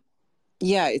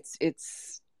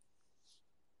it's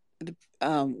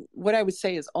what I would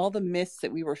say is all the myths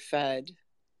that we were fed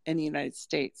in the United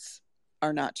States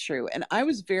are not true. And I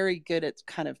was very good at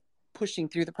kind of pushing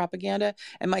through the propaganda.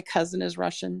 And my cousin is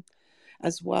Russian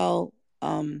as well.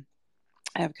 I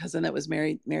have a cousin that was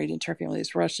married into her family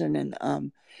is Russian. And,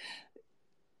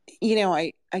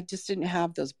 I just didn't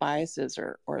have those biases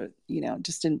or,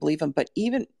 just didn't believe them. But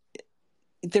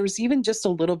there was even just a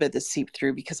little bit that seeped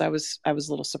through because I was a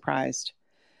little surprised.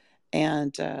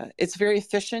 And it's very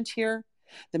efficient here.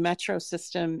 The metro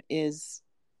system is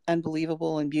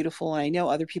unbelievable and beautiful. And I know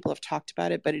other people have talked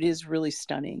about it, but it is really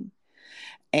stunning.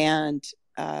 And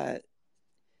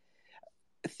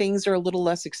things are a little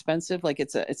less expensive. Like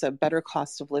it's a better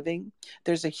cost of living.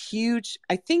 There's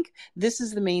I think this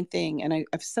is the main thing. And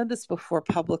I've said this before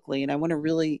publicly, and I want to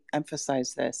really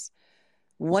emphasize this.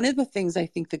 One of the things I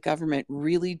think the government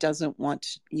really doesn't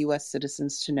want U.S.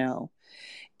 citizens to know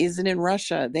is that in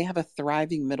Russia, they have a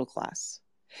thriving middle class.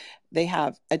 They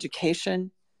have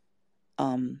education,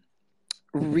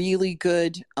 really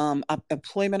good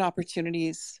employment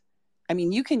opportunities. I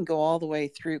mean, you can go all the way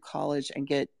through college and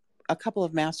get a couple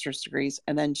of master's degrees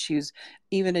and then choose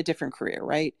even a different career,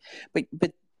 right?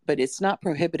 But it's not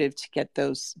prohibitive to get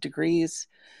those degrees.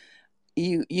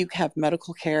 You have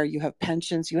medical care, you have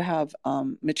pensions, you have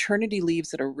maternity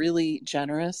leaves that are really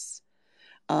generous.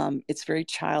 It's very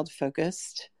child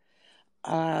focused.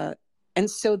 And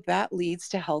so that leads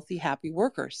to healthy, happy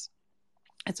workers.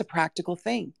 It's a practical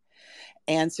thing.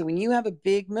 And so when you have a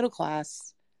big middle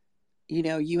class,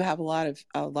 you have a lot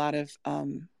of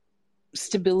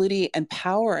stability and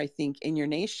power, I think, in your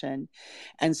nation.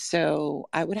 And so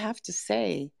I would have to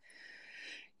say,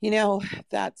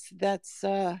 that's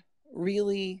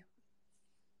really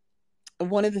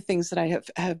one of the things that I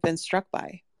have been struck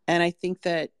by. And I think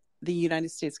that the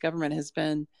United States government has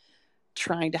been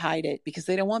trying to hide it because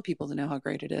they don't want people to know how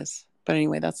great it is. But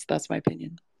anyway, that's my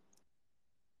opinion.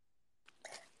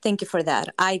 Thank you for that.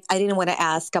 I didn't want to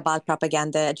ask about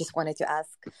propaganda. I just wanted to ask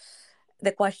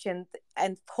the question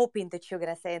and hoping that you're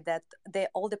going to say that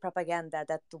all the propaganda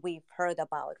that we've heard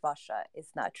about Russia is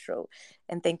not true.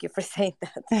 And thank you for saying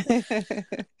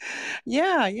that.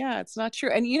 Yeah, it's not true.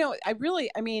 And,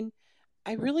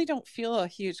 I really don't feel a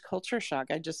huge culture shock.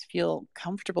 I just feel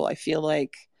comfortable. I feel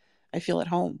at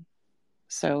home.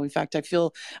 So in fact, I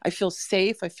feel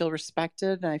safe. I feel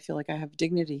respected, and I feel like I have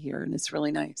dignity here, and it's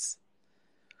really nice.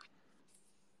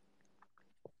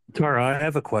 Tara, I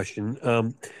have a question.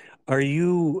 Are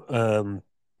you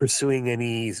pursuing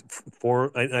any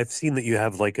I've seen that you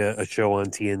have like a show on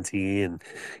TNT and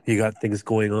you got things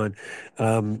going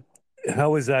on.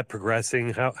 How is that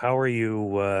progressing? How are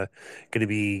you going to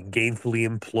be gainfully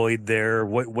employed there?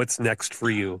 What's next for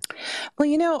you?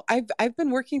 Well, I've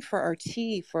been working for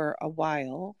RT for a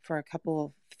while, for a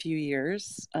few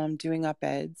years, doing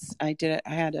op-eds. I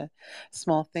had a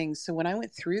small thing. So when I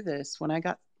went through this, when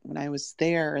I was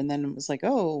there, and then it was like,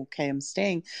 oh, okay, I'm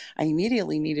staying. I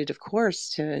immediately needed, of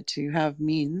course, to have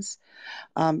means.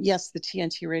 Yes, the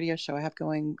TNT radio show I have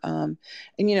going, and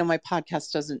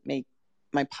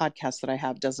my podcast that I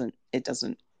have doesn't.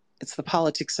 It's the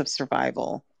politics of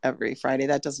survival every Friday.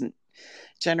 That doesn't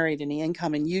generate any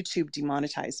income, and YouTube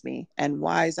demonetized me, and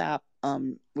Wise app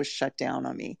was shut down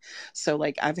on me. So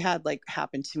like I've had like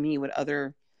happen to me what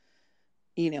other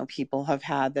people have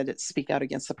had, that it speak out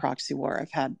against the proxy war.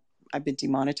 I've been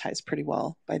demonetized pretty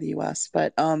well by the US.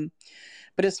 But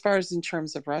as far as in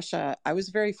terms of Russia, I was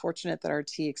very fortunate that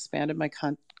RT expanded my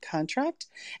contract,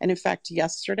 and in fact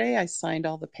yesterday I signed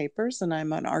all the papers and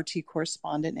I'm an RT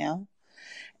correspondent now.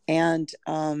 And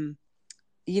Maria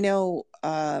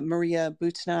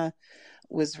Butna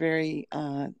was very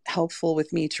helpful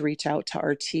with me to reach out to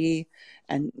RT,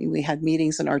 and we had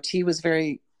meetings, and RT was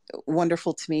very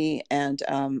wonderful to me. And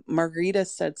Margarita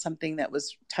said something that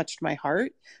touched my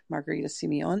heart. Margarita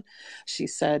Simeon, she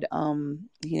said,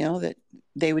 that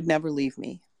they would never leave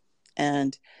me.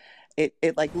 And it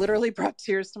like literally brought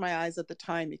tears to my eyes at the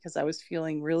time, because I was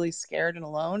feeling really scared and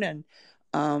alone. And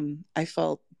I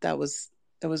felt that was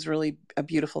really a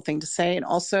beautiful thing to say. And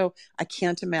also, I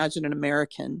can't imagine an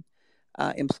American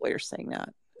employer saying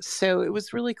that. So it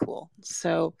was really cool.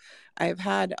 So I've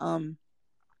had,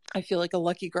 I feel like a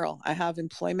lucky girl. I have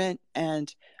employment,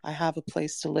 and I have a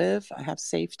place to live. I have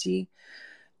safety,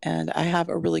 and I have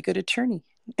a really good attorney.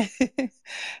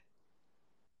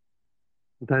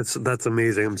 That's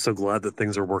amazing. I'm so glad that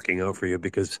things are working out for you,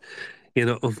 because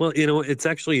it's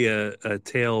actually a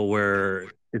tale where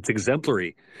it's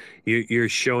exemplary. You're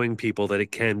showing people that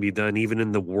it can be done even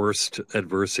in the worst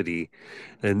adversity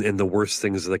and the worst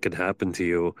things that could happen to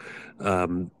you.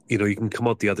 You can come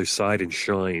out the other side and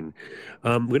shine.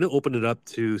 I'm going to open it up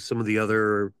to some of the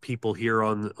other people here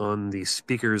on the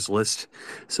speakers list.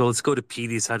 So let's go to Pete.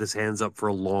 He's had his hands up for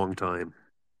a long time.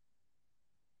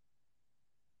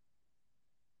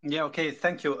 Yeah, okay,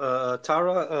 thank you.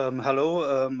 Tara,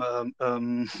 hello.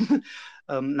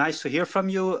 Nice to hear from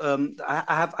you.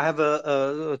 I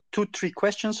have two, three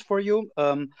questions for you.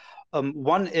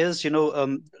 One is,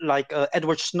 like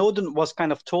Edward Snowden was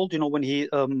kind of told, when he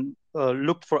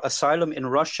looked for asylum in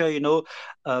Russia,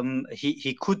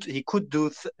 he could do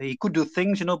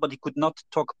things, but he could not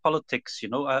talk politics.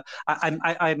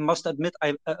 I must admit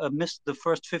I missed the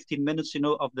first 15 minutes,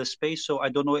 of the space, so I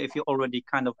don't know if you already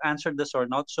kind of answered this or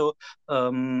not. So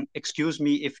excuse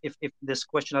me if this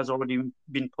question has already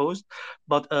been posed.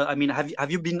 But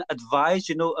have you been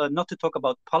advised, not to talk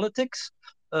about politics?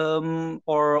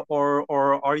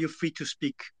 Or are you free to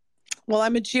speak? Well,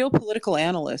 I'm a geopolitical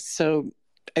analyst, so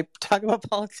I talk about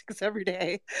politics every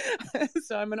day.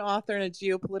 So I'm an author and a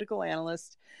geopolitical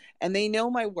analyst, and they know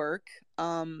my work.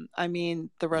 The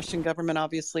Russian government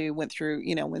obviously went through,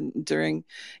 during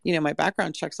my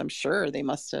background checks, I'm sure they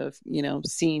must have,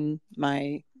 seen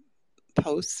my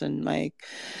posts and my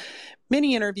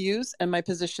many interviews and my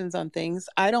positions on things.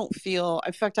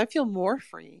 In fact, I feel more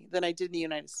free than I did in the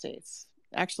United States.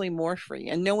 Actually more free,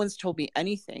 and no one's told me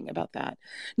anything about that.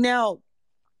 Now,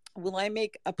 will I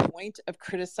make a point of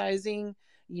criticizing,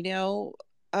 and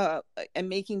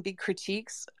making big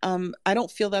critiques? I don't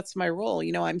feel that's my role.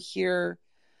 I'm here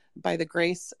by the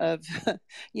grace of,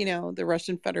 the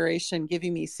Russian Federation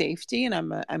giving me safety, and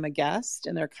I'm a guest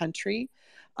in their country.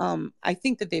 I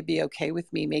think that they'd be okay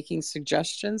with me making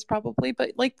suggestions, probably,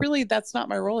 but like really, that's not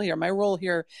my role here. My role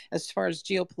here, as far as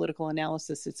geopolitical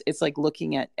analysis, it's like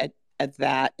looking at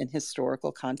that in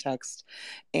historical context,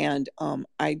 and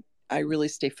I really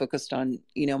stay focused on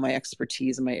my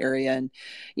expertise in my area. And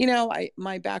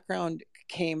my background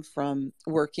came from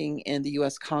working in the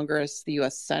U.S. Congress, the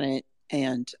U.S. Senate,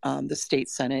 and the state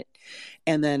Senate,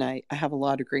 and then I have a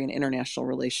law degree in international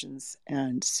relations,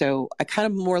 and so I kind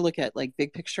of more look at like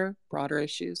big picture, broader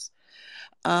issues.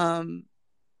 And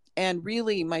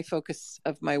really, my focus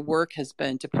of my work has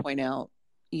been to point out,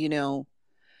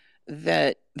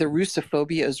 that the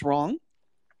Russophobia is wrong,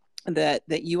 that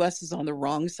U.S. is on the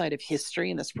wrong side of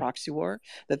history in this proxy war,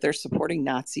 that they're supporting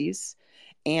Nazis,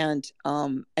 and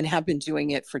have been doing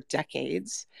it for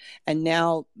decades. And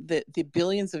now the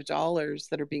billions of dollars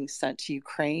that are being sent to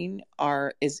Ukraine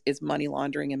is money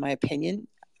laundering, in my opinion.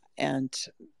 And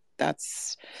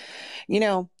that's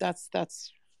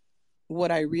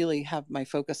what I really have my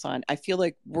focus on. I feel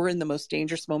like we're in the most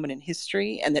dangerous moment in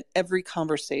history, and that every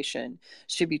conversation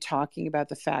should be talking about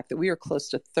the fact that we are close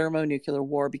to thermonuclear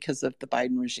war because of the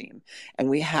Biden regime. And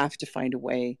we have to find a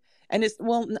way. And it's,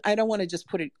 well, I don't want to just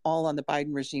put it all on the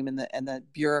Biden regime and the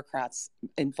bureaucrats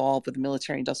involved with the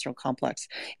military industrial complex.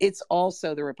 It's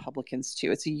also the Republicans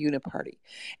too. It's a uniparty.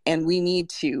 And we need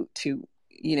to,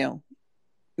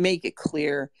 make it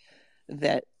clear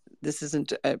that this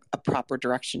isn't a proper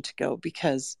direction to go,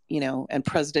 because, and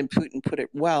President Putin put it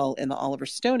well in the Oliver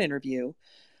Stone interview.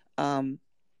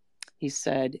 He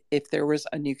said, if there was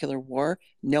a nuclear war,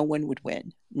 no one would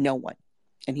win. No one.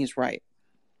 And he's right.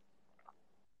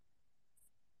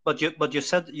 But you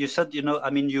said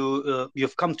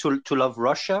you've come to love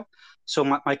Russia. So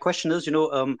my question is,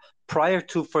 prior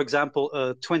to, for example,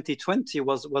 2020,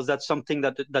 was that something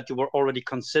that you were already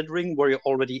considering? Were you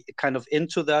already kind of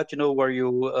into that? Were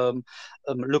you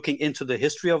looking into the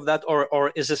history of that,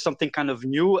 or is this something kind of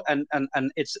new and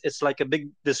it's like a big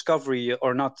discovery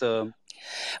or not?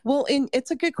 Well,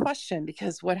 it's a good question,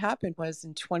 because what happened was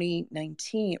in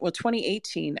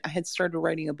 2018, I had started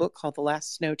writing a book called The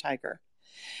Last Snow Tiger.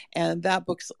 And that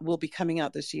book will be coming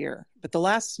out this year. But The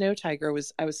Last Snow Tiger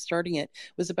I was starting it,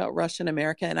 was about Russia and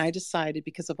America. And I decided,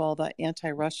 because of all the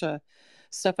anti-Russia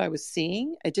stuff I was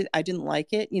seeing, I didn't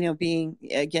like it, being,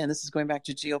 again, this is going back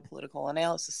to geopolitical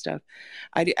analysis stuff.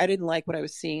 I didn't like what I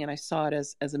was seeing. And I saw it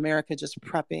as America just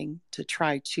prepping to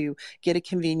try to get a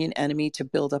convenient enemy to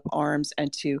build up arms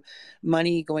and to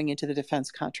money going into the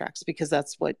defense contracts, because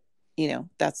that's what,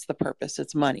 that's the purpose.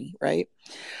 It's money, right?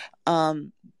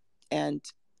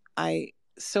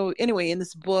 So anyway, in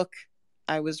this book,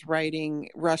 I was writing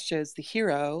Russia as the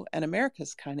hero and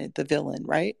America's kind of the villain,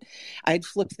 right? I'd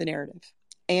flipped the narrative,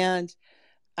 and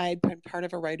I'd been part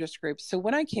of a writer's group. So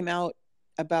when I came out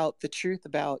about the truth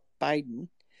about Biden,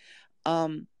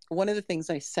 one of the things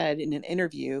I said in an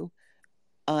interview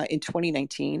in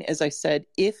 2019 is, I said,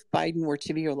 if Biden were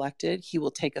to be elected, he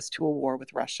will take us to a war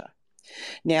with Russia.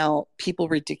 Now, people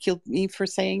ridiculed me for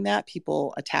saying that.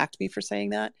 People attacked me for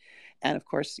saying that. And of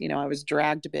course, I was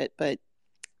dragged a bit, but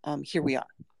here we are.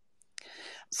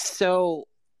 So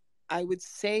I would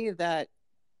say that,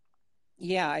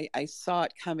 yeah, I saw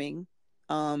it coming.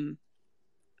 I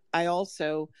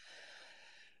also,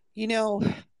 I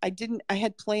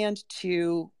had planned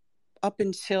to, up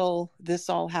until this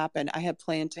all happened, I had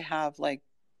planned to have like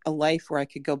a life where I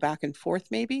could go back and forth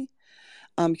maybe,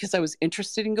 because I was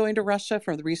interested in going to Russia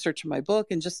from the research of my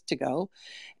book and just to go.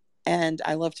 And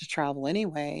I love to travel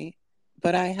anyway.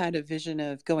 But I had a vision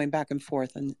of going back and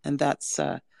forth, and that's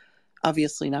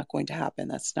obviously not going to happen.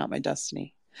 That's not my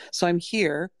destiny. So I'm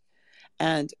here,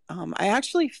 and I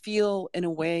actually feel in a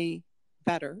way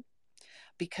better,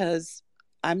 because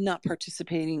I'm not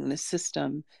participating in a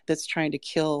system that's trying to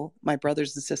kill my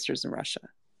brothers and sisters in Russia.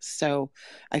 So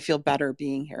I feel better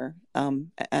being here,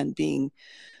 and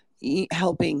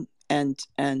helping and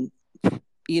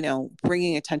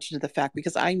bringing attention to the fact,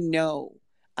 because I know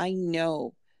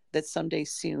that someday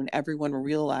soon everyone will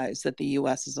realize that the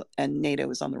U.S. and NATO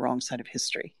is on the wrong side of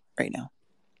history right now.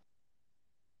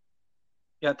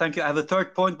 Yeah, thank you. I have a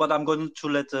third point, but I'm going to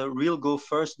let Real go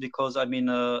first, because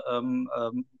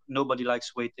nobody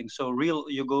likes waiting. So Real,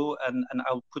 you go, and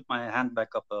I'll put my hand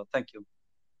back up. Thank you.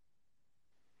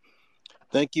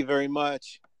 Thank you very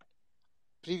much.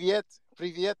 Привет,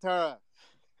 Tara.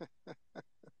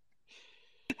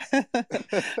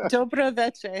 Dobro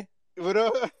veče.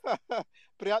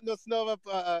 Приятно снова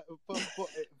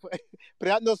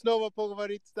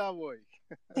поговорить с тобой.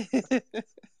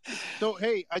 So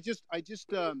hey, I just I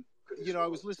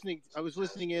was listening.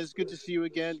 It's good to see you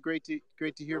again. Great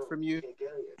to hear from you.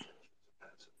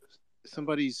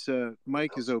 Somebody's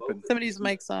mic is open. Somebody's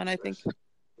mic's on, I think.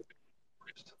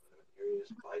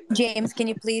 James, can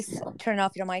you please turn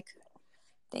off your mic?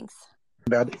 Thanks.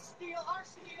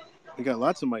 We got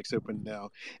lots of mics open now.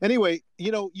 Anyway,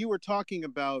 you were talking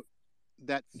about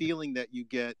that feeling that you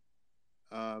get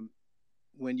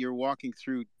when you're walking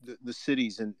through the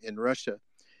cities in Russia.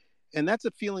 And that's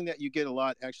a feeling that you get a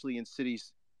lot actually in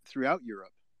cities throughout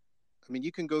Europe. I mean,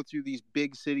 you can go through these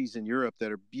big cities in Europe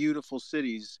that are beautiful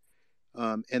cities,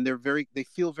 and they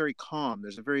feel very calm.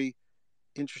 There's a very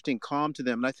interesting calm to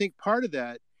them. And I think part of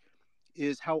that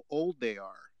is how old they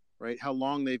are, right? How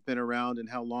long they've been around and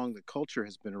how long the culture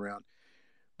has been around.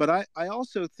 But I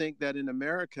also think that in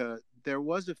America, there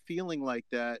was a feeling like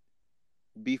that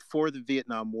before the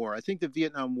Vietnam War. I think the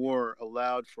Vietnam War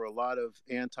allowed for a lot of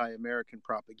anti-American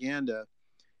propaganda,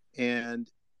 and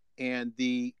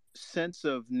the sense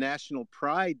of national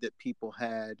pride that people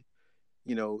had,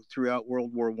 throughout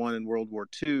World War I and World War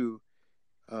II,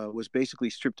 was basically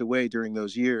stripped away during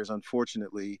those years,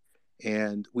 unfortunately,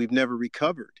 and we've never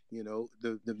recovered. You know,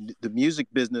 the music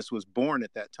business was born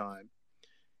at that time,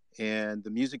 and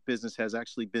the music business has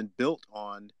actually been built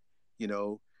on, you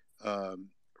know,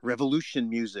 revolution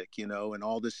music, you know, and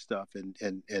all this stuff, and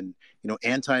you know,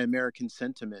 anti-American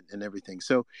sentiment and everything.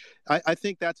 So I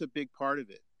think that's a big part of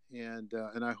it,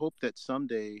 and I hope that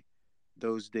someday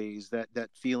those days, that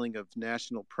feeling of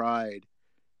national pride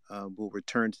will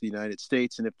return to the United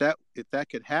States. And if that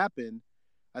could happen,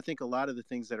 I think a lot of the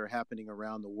things that are happening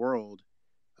around the world,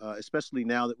 especially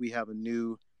now that we have a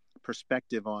new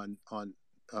perspective on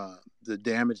the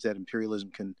damage that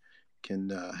imperialism can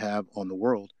have on the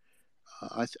world,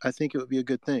 I think it would be a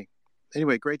good thing.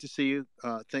 Anyway, great to see you.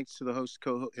 Thanks to the host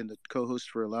and the co-host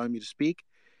for allowing me to speak,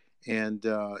 and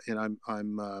I'm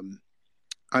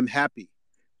happy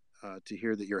to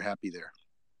hear that you're happy there.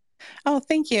 Oh,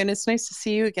 thank you. And it's nice to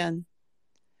see you again.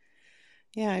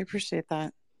 Yeah, I appreciate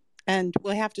that. And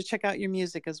we'll have to check out your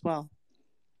music as well.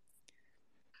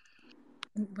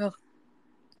 Well,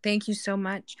 thank you so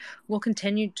much. We'll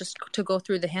continue just to go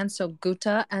through the hands. So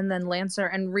Guta and then Lancer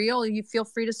and Real, you feel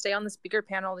free to stay on the speaker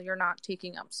panel. You're not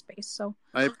taking up space. So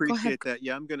I appreciate that.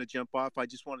 Yeah, I'm going to jump off. I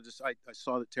just wanted to, I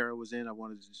saw that Tara was in. I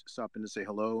wanted to just stop in to say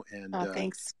hello and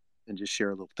thanks. And just share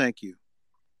a little. Thank you.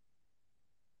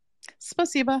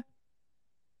 Spasiba.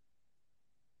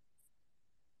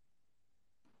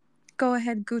 Go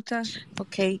ahead, Guta.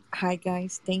 Okay. Hi,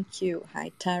 guys. Thank you.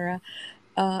 Hi, Tara.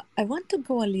 I want to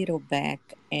go a little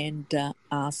back and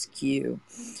ask you,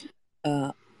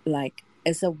 like,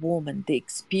 as a woman, the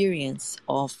experience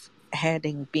of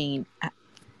having been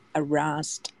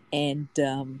harassed and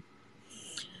on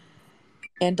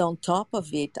top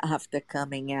of it, after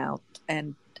coming out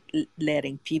and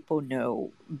letting people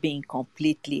know, being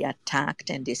completely attacked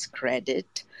and discredited,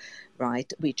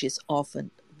 right, which is often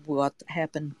what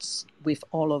happens with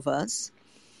all of us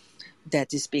that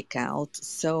speak out.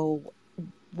 So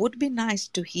would be nice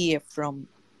to hear from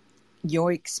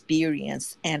your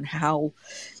experience and how,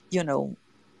 you know,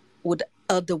 would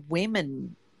other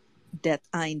women that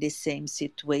are in the same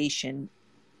situation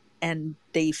and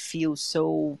they feel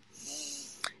so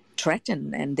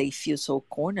threatened and they feel so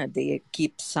cornered, they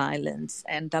keep silence.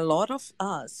 And a lot of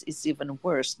us is even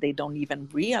worse. They don't even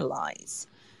realize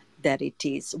that it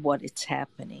is what is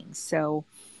happening. So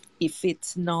if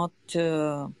it's not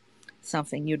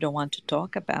something you don't want to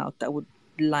talk about, I would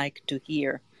like to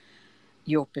hear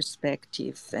your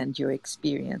perspective and your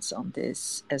experience on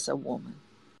this as a woman.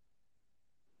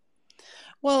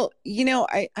 Well, you know,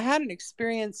 I had an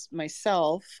experience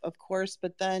myself, of course,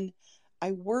 but then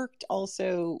I worked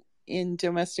also in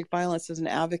domestic violence as an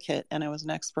advocate, and I was an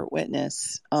expert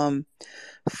witness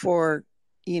for,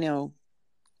 you know,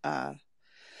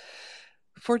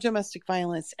 for domestic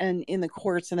violence and in the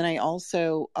courts. And then I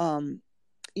also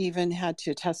even had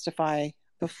to testify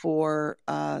before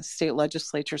state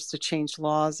legislatures to change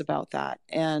laws about that.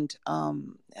 And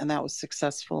that was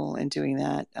successful in doing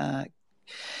that.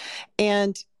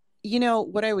 And, you know,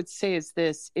 what I would say is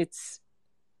this, it's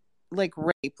like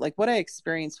rape, like what I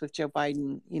experienced with Joe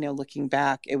Biden, you know, looking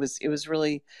back, it was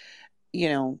really, you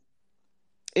know,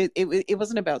 it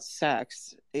wasn't about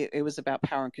sex. It was about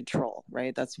power and control,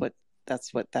 right? That's what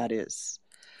that is.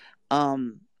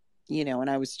 You know, and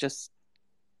I was just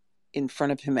in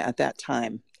front of him at that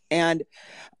time. And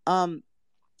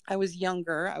I was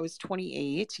younger. I was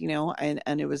 28, you know,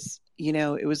 and it was, you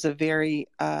know, it was a very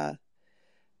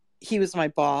he was my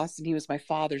boss and he was my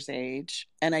father's age,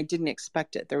 and I didn't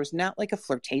expect it. There was not like a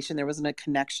flirtation. There wasn't a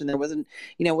connection. There wasn't,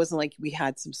 you know, it wasn't like we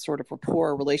had some sort of rapport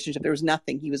or relationship. There was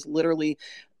nothing. He was literally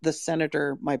the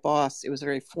senator, my boss. It was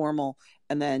very formal.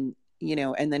 And then, you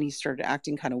know, and then he started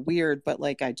acting kind of weird, but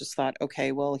like, I just thought,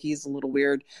 okay, well, he's a little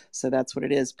weird, so that's what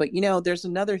it is. But, you know, there's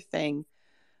another thing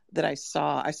that I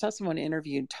saw someone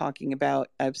interviewed talking about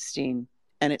Epstein,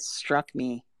 and it struck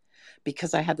me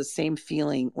because I had the same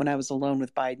feeling when I was alone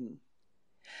with Biden.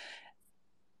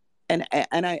 And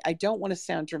I don't want to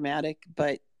sound dramatic,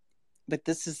 but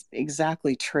this is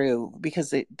exactly true,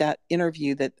 because that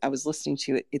interview that I was listening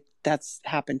to, that's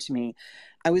happened to me.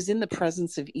 I was in the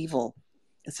presence of evil.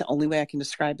 It's the only way I can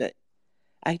describe it.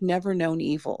 I'd never known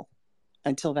evil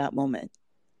until that moment.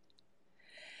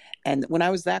 And when I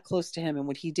was that close to him and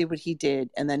when he did what he did,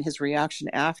 and then his reaction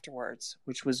afterwards,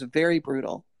 which was very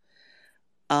brutal,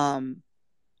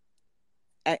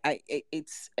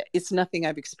 it's nothing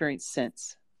I've experienced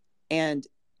since. And,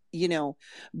 you know,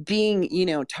 being, you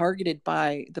know, targeted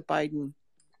by the Biden,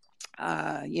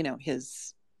 you know,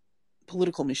 his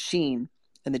political machine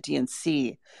and the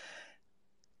DNC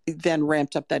then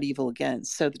ramped up that evil again.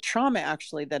 So the trauma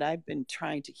actually that I've been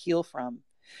trying to heal from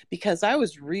because I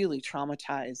was really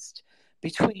traumatized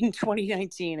between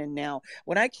 2019 and now.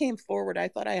 When I came forward, I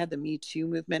thought I had the Me Too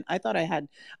movement. I thought I had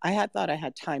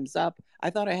Time's Up. I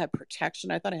thought I had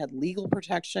protection. I thought I had legal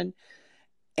protection.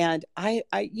 And I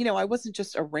wasn't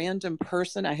just a random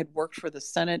person. I had worked for the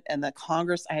Senate and the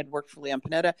Congress. I had worked for Leon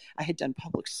Panetta. I had done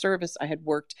public service. I had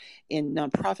worked in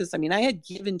nonprofits. I mean, I had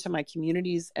given to my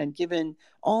communities and given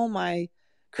all my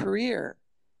career.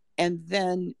 And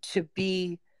then to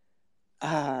be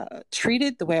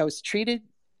treated the way I was treated,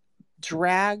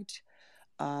 dragged.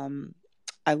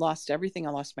 I lost everything. I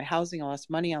lost my housing. I lost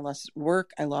money. I lost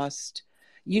work. I lost,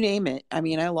 you name it. I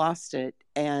mean, I lost it.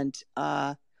 And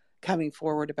coming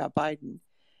forward about Biden,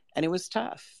 and it was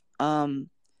tough. And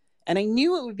I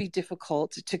knew it would be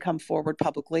difficult to come forward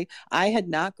publicly. I had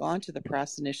not gone to the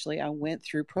press initially. I went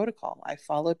through protocol. I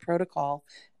followed protocol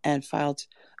and filed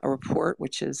a report,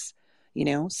 which is,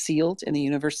 sealed in the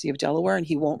University of Delaware, and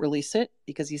he won't release it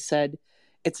because he said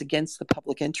it's against the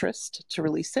public interest to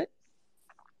release it.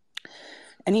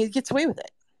 And he gets away with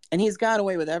it. And he's got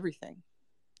away with everything.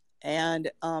 And,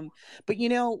 but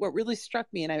what really struck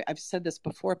me, and I've said this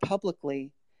before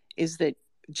publicly, is that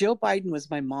Joe Biden was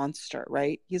my monster,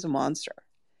 right? He's a monster.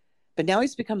 But now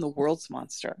he's become the world's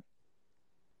monster.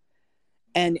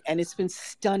 And it's been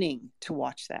stunning to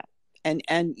watch that. And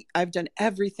I've done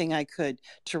everything I could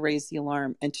to raise the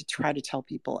alarm and to try to tell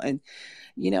people. And,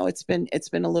 it's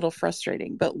been a little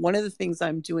frustrating. But one of the things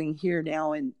I'm doing here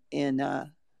now in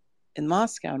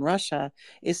Moscow, in Russia,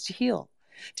 is to heal,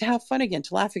 to have fun again,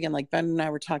 to laugh again. Like Ben and I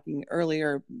were talking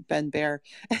earlier, Ben Bear,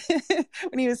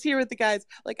 when he was here with the guys.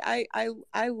 Like I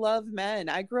love men.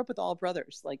 I grew up with all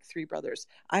brothers, like 3 brothers.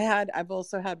 I've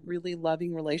also had really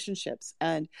loving relationships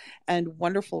and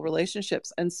wonderful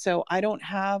relationships. And so I don't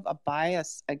have a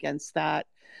bias against that,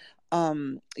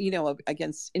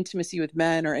 against intimacy with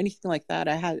men or anything like that.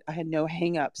 I had no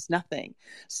hangups, nothing.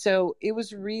 So it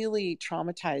was really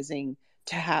traumatizing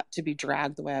to have to be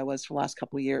dragged the way I was for the last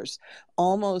couple of years,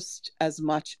 almost as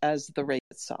much as the rape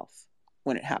itself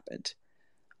when it happened.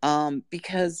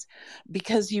 Because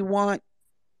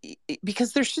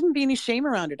there shouldn't be any shame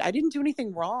around it. I didn't do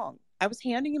anything wrong. I was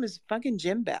handing him his fucking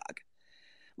gym bag.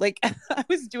 Like, I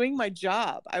was doing my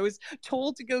job. I was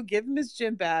told to go give him his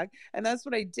gym bag, and that's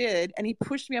what I did. And he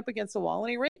pushed me up against the wall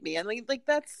and he raped me. And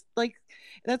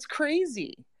that's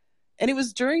crazy. And it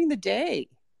was during the day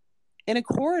in a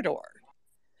corridor.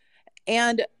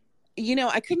 And,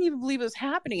 I couldn't even believe it was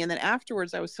happening. And then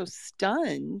afterwards I was so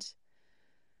stunned,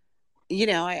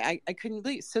 I couldn't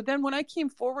believe. So then when I came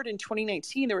forward in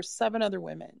 2019, there were 7 other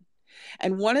women.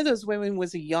 And one of those women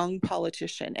was a young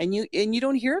politician, and you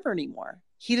don't hear of her anymore.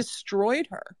 He destroyed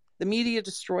her. The media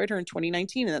destroyed her in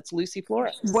 2019, and that's Lucy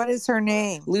Flores. What is her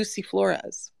name? Lucy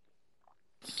Flores.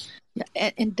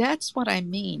 Yeah, and that's what I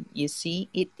mean. You see,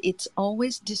 it's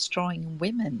always destroying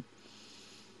women.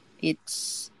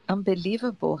 It's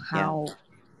unbelievable how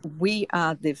we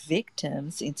are the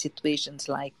victims in situations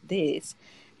like this,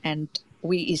 and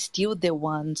we are still the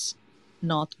ones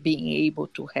not being able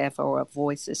to have our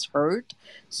voices heard,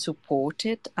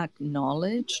 supported,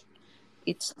 acknowledged.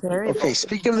 It's terrible. Okay,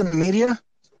 speaking of the media,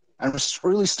 I'm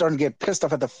really starting to get pissed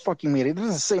off at the fucking media. These are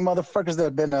the same motherfuckers that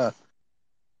have been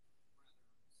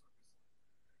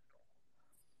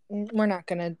We're not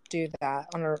going to do that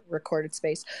on a recorded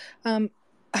space.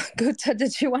 Guta,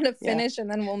 did you want to finish and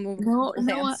then we'll move No,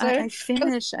 on? I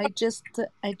finish. I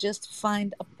just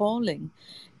find appalling,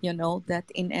 that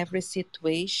in every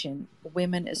situation,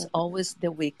 women is always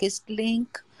the weakest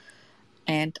link,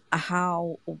 and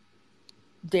how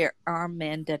there are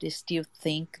men that still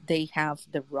think they have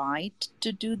the right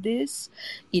to do this,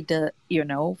 either,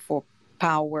 for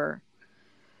power,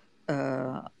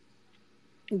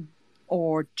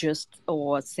 or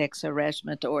sex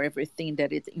harassment, or everything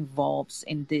that it involves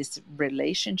in these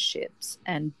relationships.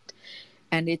 And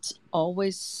it's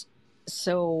always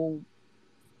so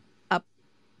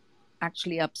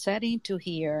actually upsetting to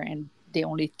hear. And the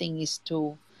only thing is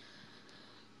to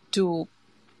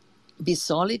be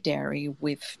solidary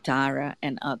with Tara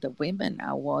and other women.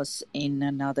 I was in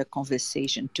another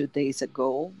conversation 2 days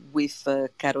ago with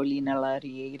Carolina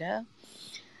Lariera,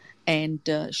 and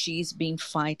she's been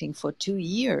fighting for 20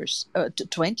 years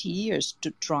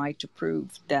to try to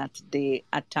prove that the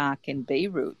attack in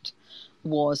Beirut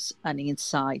was an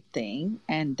inside thing,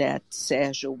 and that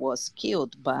Sergio was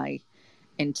killed by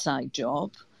inside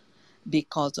job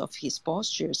because of his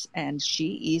postures, and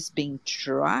she is being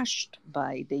trashed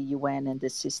by the UN and the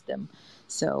system.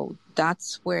 So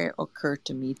that's where it occurred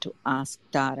to me to ask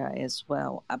Tara as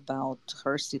well about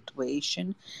her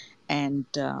situation and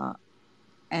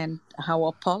how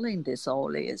appalling this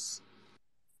all is.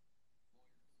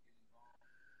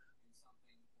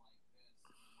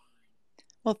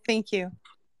 Well, thank you.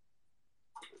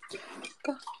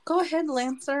 Go ahead,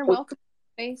 Lancer. Welcome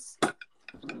to space.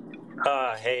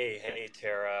 Hey,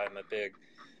 Tara. I'm a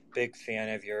big fan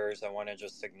of yours. I want to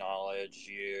just acknowledge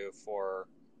you for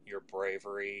your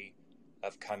bravery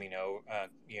of coming out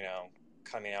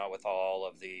with all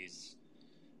of these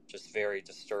just very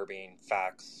disturbing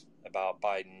facts about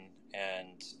Biden.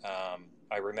 And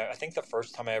I think the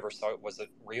first time I ever saw it,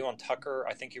 were you on Tucker?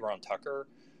 I think you were on Tucker,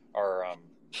 or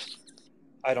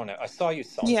I don't know. I saw you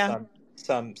on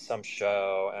some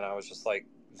show, and I was just like,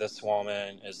 this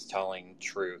woman is telling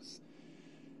truth.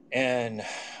 And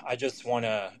I just want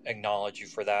to acknowledge you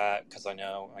for that, because I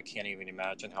know I can't even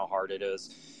imagine how hard it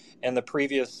is. And the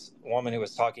previous woman who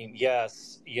was talking,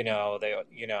 yes,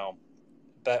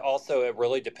 but also it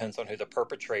really depends on who the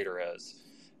perpetrator is.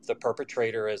 If the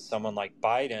perpetrator is someone like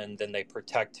Biden, then they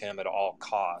protect him at all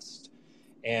costs.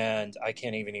 And I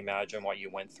can't even imagine what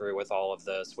you went through with all of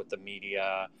this, with the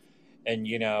media. And,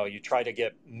 you try to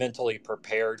get mentally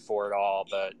prepared for it all,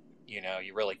 but, you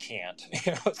really can't.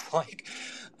 It's like,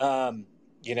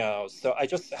 so I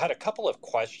just had a couple of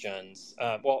questions.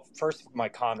 Well, first, my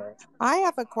comment. I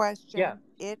have a question. Yeah.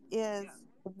 It is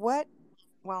what?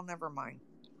 Well, never mind.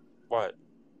 What?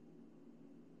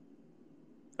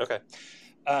 Okay.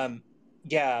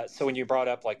 Yeah, so when you brought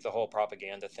up like the whole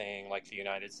propaganda thing, like the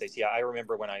United States, I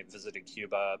remember when I visited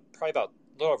Cuba probably about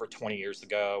a little over 20 years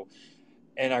ago,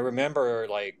 and I remember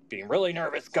like being really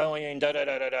nervous going,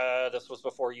 this was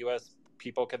before US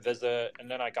people could visit, and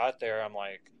then I got there, I'm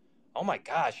like, oh my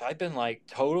gosh, I've been like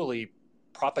totally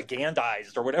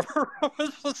propagandized or whatever. It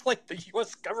was just like the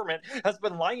US government has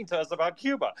been lying to us about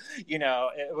Cuba.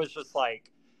 It was just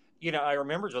like, I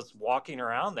remember just walking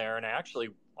around there, and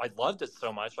I loved it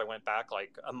so much. I went back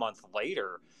like a month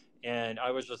later, and I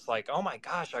was just like, oh my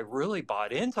gosh, I really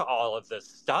bought into all of this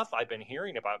stuff I've been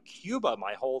hearing about Cuba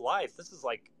my whole life. This is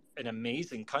like an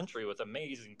amazing country with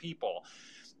amazing people.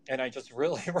 And I just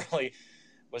really, really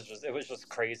it was just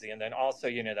crazy. And then also,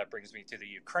 that brings me to the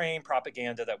Ukraine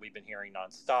propaganda that we've been hearing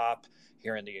nonstop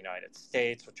here in the United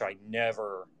States, which I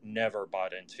never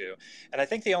bought into. And I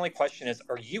think the only question is,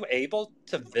 are you able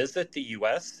to visit the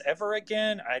US ever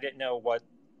again? I didn't know what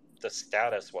the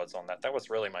status was on that. That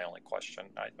was really my only question.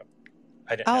 I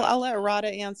didn't know. I'll let Rada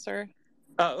answer.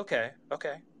 Oh, okay.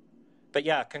 But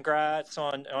yeah, congrats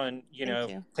on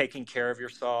taking care of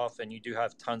yourself, and you do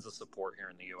have tons of support here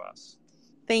in the US.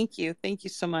 Thank you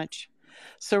so much.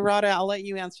 So Rada, I'll let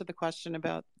you answer the question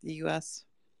about the US.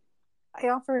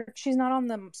 She's not on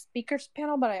the speakers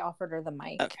panel, but I offered her the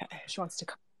mic. Okay. She wants to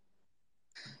come.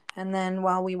 And then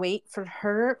while we wait for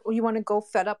her, you want to go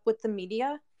fed up with the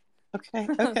media?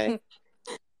 Okay.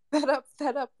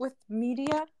 Fed up with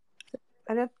media?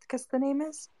 I guess the name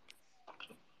is?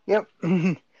 Yep.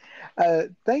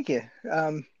 Thank you.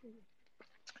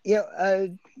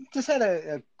 Just had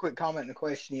a quick comment and a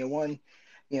question. One,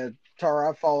 Tara,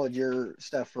 I've followed your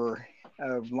stuff for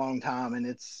a long time,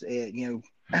 and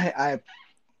I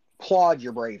applaud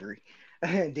your bravery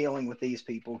dealing with these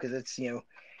people, because it's,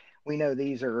 we know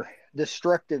these are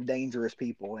destructive, dangerous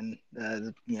people, and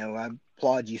I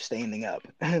applaud you standing up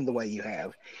the way you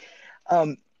have.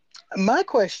 My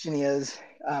question is,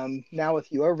 now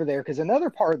with you over there, because another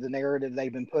part of the narrative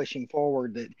they've been pushing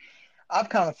forward that I've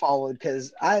kind of followed,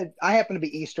 because I happen to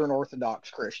be Eastern Orthodox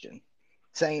Christian,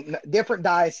 same different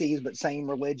diocese, but same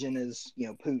religion as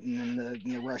Putin and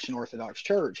the Russian Orthodox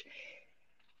Church.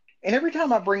 And every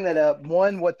time I bring that up,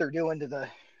 one, what they're doing to the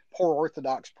poor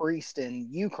Orthodox priest in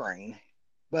Ukraine,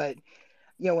 but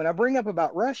when I bring up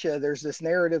about Russia, there's this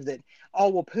narrative that, oh,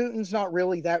 well, Putin's not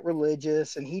really that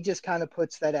religious, and he just kind of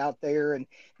puts that out there. And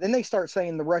then they start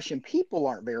saying the Russian people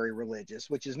aren't very religious,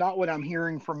 which is not what I'm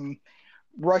hearing from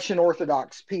Russian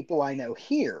Orthodox people I know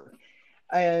here.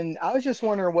 And I was just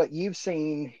wondering what you've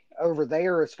seen over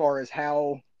there as far as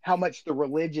how much the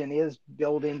religion is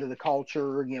built into the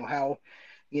culture,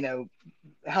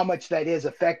 how much that is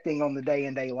affecting on the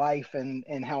day-to-day life,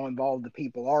 and how involved the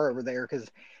people are over there.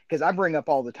 Because I bring up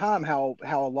all the time how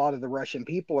a lot of the Russian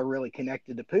people are really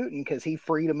connected to Putin, because he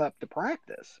freed them up to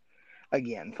practice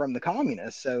again from the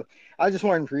communists. So I was just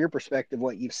wondering, from your perspective,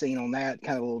 what you've seen on that,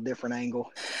 kind of a little different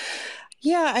angle.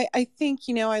 Yeah, I think,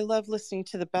 I love listening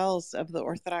to the bells of the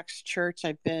Orthodox Church.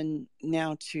 I've been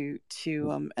now to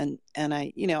and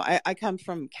I come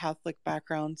from Catholic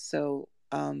background, so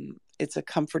it's a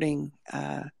comforting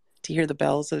to hear the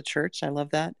bells of the church. I love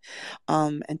that.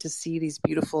 And to see these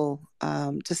beautiful,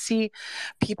 to see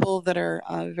people that are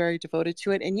very devoted to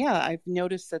it. And yeah, I've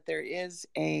noticed that there is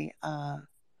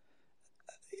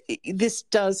this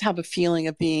does have a feeling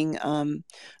of being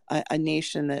a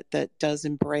nation that does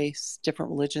embrace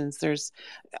different religions. There's,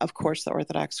 of course, the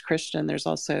Orthodox Christian. There's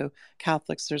also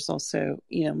Catholics. There's also,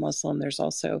 Muslim. There's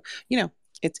also,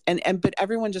 but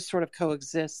everyone just sort of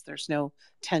coexists. There's no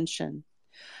tension.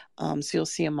 So you'll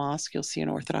see a mosque, you'll see an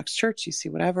Orthodox church, you see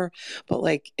whatever, but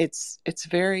like it's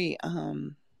very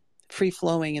free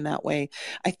flowing in that way.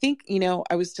 I think,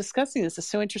 I was discussing this. It's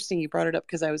so interesting you brought it up,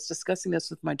 because I was discussing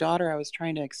this with my daughter. I was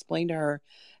trying to explain to her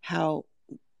how,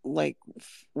 like,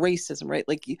 racism, right?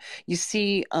 Like you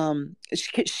see,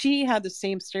 she had the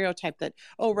same stereotype that,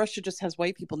 oh, Russia just has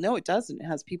white people. No, it doesn't. It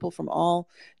has people from all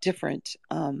different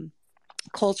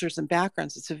cultures and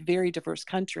backgrounds. It's a very diverse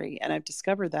country, and I've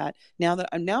discovered that now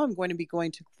I'm going to be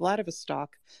going to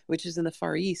Vladivostok, which is in the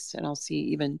Far East, and I'll see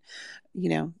even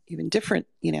different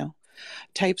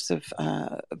types of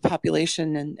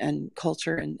population and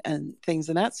culture and things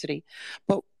in that city.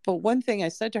 But one thing I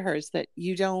said to her is that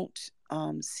you don't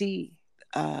see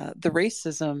the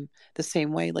racism the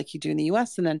same way like you do in the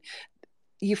U.S. And then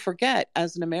you forget,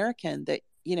 as an American, that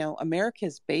America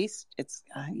is based, it's,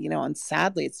 and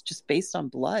sadly, it's just based on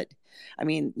blood. I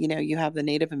mean, you have the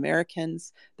Native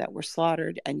Americans that were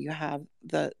slaughtered, and you have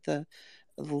the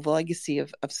legacy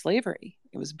of slavery.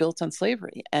 It was built on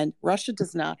slavery, and Russia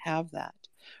does not have that.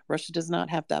 Russia does not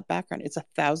have that background. It's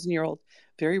 1,000-year-old,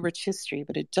 very rich history,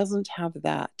 but it doesn't have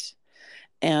that.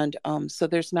 And so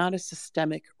there's not a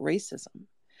systemic racism.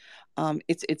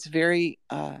 It's very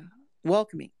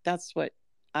welcoming. That's what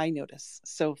I notice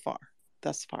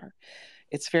thus far.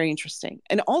 It's very interesting.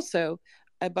 And also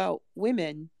about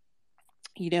women,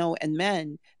 and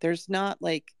men, there's not,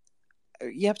 like,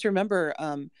 you have to remember,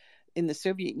 in the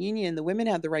Soviet Union, the women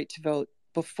had the right to vote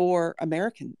before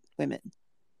American women,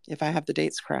 if I have the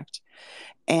dates correct.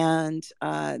 And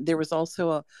there was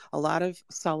also a lot of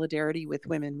solidarity with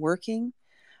women working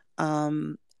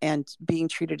and being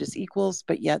treated as equals,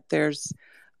 but yet there's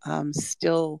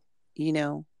still,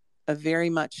 it's a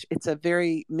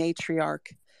very matriarch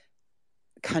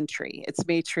country. It's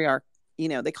matriarch,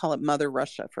 they call it Mother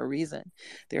Russia for a reason.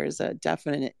 There's a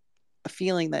definite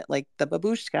feeling that, like, the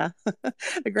babushka,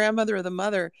 the grandmother or the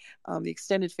mother, the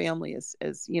extended family is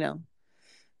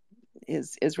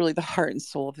really the heart and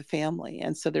soul of the family.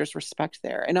 And so there's respect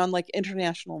there. And on, like,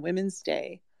 International Women's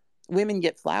Day, women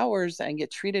get flowers and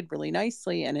get treated really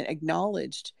nicely and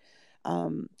acknowledged.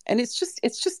 And it's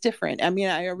just different. I mean,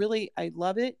 I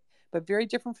love it, but very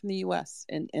different from the US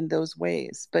in those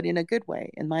ways, but in a good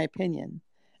way, in my opinion.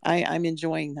 I'm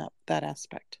enjoying that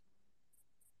aspect.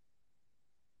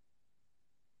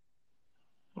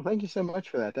 Well, thank you so much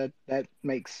for that. That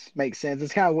makes sense.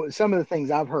 It's kind of what some of the things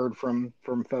I've heard from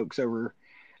folks over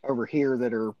here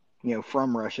that are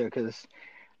from Russia, because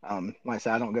like I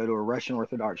said, I don't go to a Russian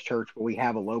Orthodox church, but we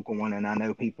have a local one, and I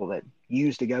know people that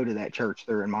used to go to that church.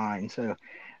 They're in mine, so,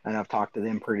 and I've talked to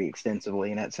them pretty extensively,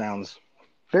 and that sounds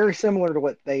very similar to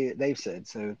what they've said.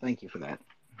 So thank you for that.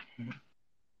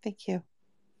 Thank you.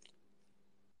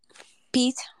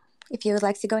 Pete, if you would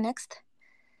like to go next.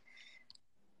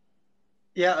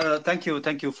 Yeah, thank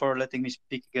you for letting me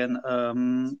speak again.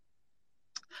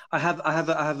 I have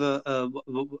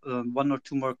one or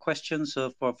two more questions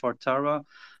for Tara.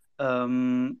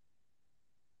 One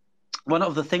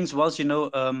of the things was,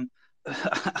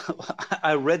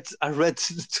 I read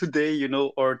today,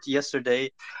 or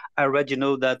yesterday, I read,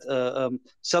 that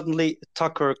suddenly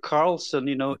Tucker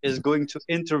Carlson, is going to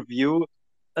interview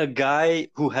a guy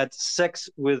who had sex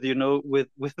with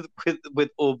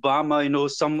Obama,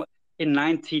 some in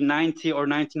 1990 or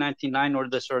 1999 or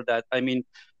this or that. I mean,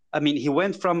 he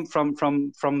went from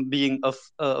being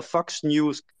a Fox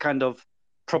News kind of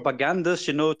propagandist,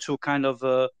 to kind of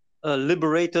a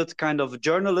liberated kind of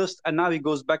journalist, and now he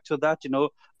goes back to that.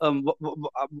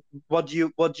 What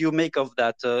do you make of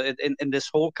that in this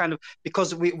whole kind of,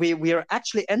 because we are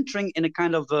actually entering in a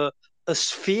kind of a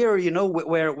sphere,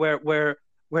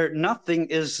 where nothing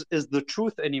is the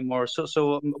truth anymore.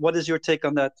 So what is your take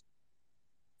on that?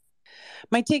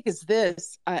 My take is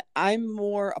this. I'm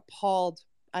more appalled.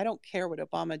 I don't care what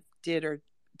Obama did or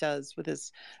does with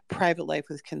his private life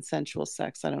with consensual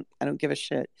sex. I don't give a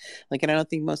shit. Like, and I don't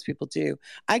think most people do.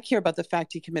 I care about the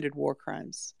fact he committed war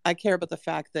crimes. I care about the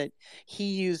fact that he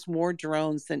used more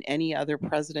drones than any other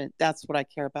president. That's what I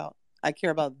care about. I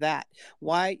care about that.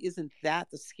 Why isn't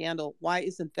that the scandal? Why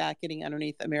isn't that getting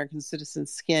underneath American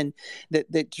citizens' skin,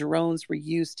 that drones were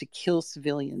used to kill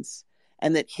civilians,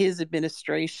 and that his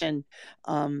administration,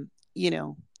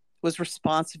 was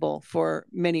responsible for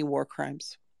many war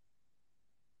crimes?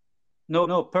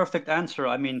 No, perfect answer.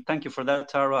 I mean, thank you for that,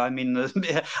 Tara. I mean,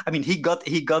 he got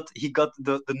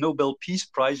the Nobel Peace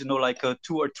Prize, like 2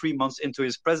 or 3 months into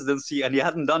his presidency, and he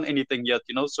hadn't done anything yet,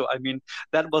 So I mean,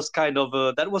 that was kind of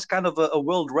a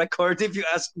world record, if you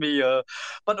ask me.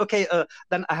 But okay,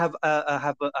 then I have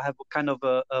kind of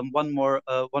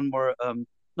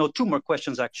no, two more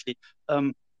questions actually.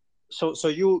 So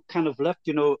you kind of left,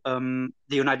 the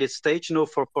United States,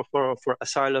 for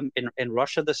asylum in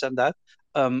Russia, this and that.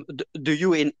 Do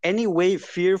you in any way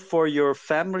fear for your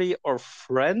family or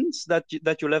friends that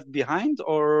you left behind,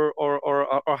 or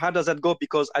how does that go?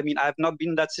 Because I mean, I have not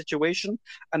been in that situation,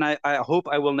 and I hope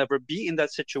I will never be in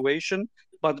that situation.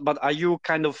 But are you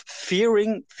kind of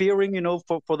fearing,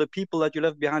 for the people that you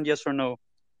left behind? Yes or no?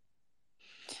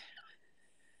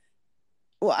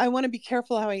 Well, I want to be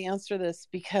careful how I answer this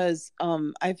because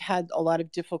I've had a lot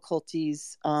of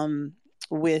difficulties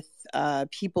with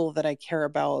people that I care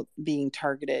about being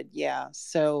targeted. Yeah.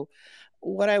 So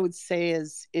what I would say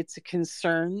is it's a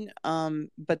concern,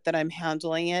 but that I'm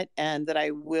handling it and that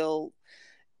I will,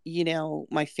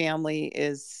 my family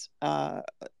is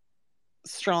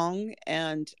strong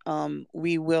and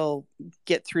we will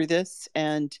get through this.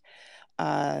 And,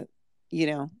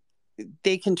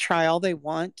 they can try all they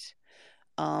want.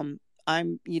 I'm,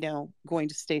 going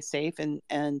to stay safe and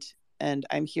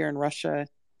I'm here in Russia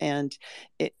and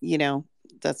it,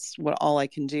 that's all I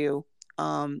can do.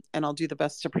 And I'll do the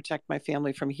best to protect my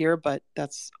family from here, but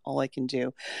that's all I can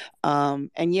do.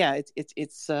 And yeah,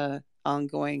 it's a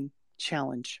ongoing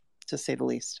challenge to say the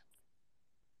least.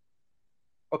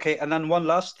 Okay, and then one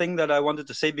last thing that I wanted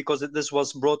to say, because this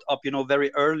was brought up,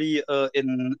 very early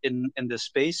in the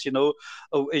space. You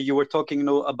were talking,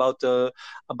 about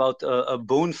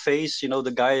Boneface,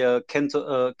 the guy Kent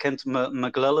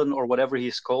McClellan or whatever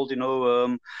he's called.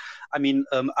 I mean,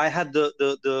 I had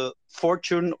the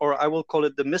fortune, or I will call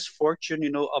it the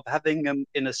misfortune, of having him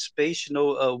in a space,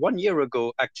 1 year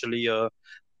ago, actually.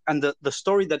 And the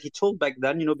story that he told back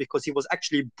then, because he was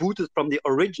actually booted from the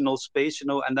original space,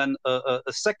 and then a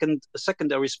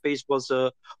secondary space was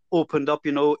opened up,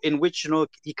 in which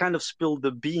he kind of spilled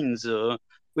the beans,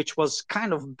 which was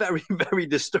kind of very very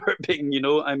disturbing.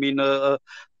 I mean,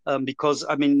 because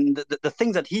I mean the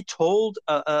things that he told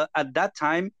at that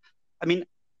time, I mean.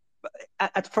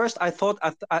 At first, I thought.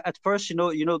 At first,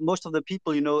 most of the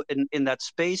people, in that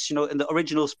space, in the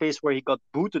original space where he got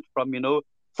booted from,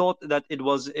 thought that it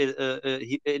was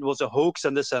a hoax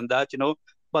and this and that.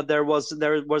 But there was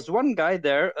one guy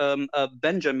there,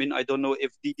 Benjamin. I don't know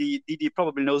if Didi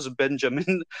probably knows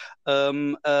Benjamin,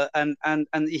 and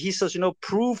he says,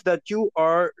 prove that you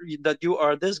are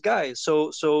this guy.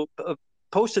 So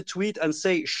post a tweet and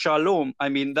say shalom. I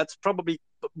mean, that's probably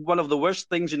one of the worst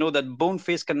things, that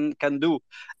Boneface can do.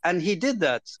 And he did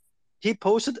that. He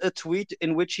posted a tweet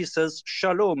in which he says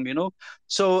shalom,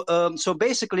 So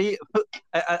basically,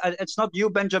 it's not you,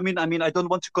 Benjamin. I mean, I don't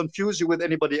want to confuse you with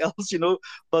anybody else,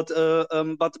 but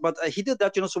he did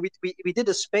that, So we did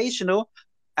a space,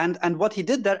 and what he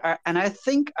did there, and I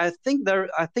think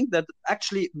that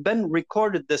actually Ben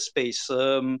recorded this space.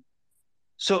 So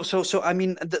I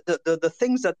mean, the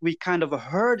things that we kind of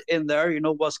heard in there,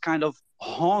 was kind of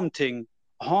haunting,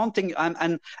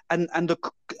 and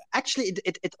actually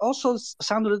it also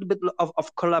sounded a little bit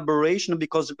of collaboration,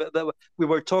 because we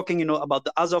were talking, about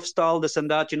the Azovstal, this and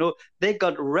that. They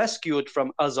got rescued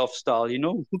from Azovstal,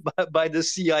 by the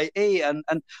CIA, and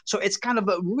so it's kind of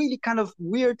a really kind of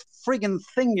weird friggin'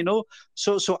 thing,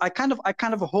 So I kind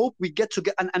of hope we get to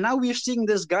get, and now we're seeing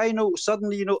this guy,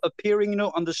 suddenly, appearing,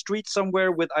 on the street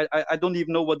somewhere with I don't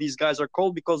even know what these guys are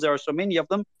called, because there are so many of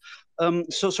them.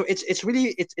 So it's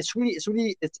really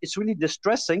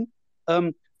distressing.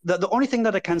 The only thing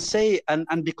that I can say,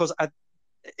 and because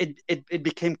it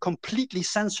became completely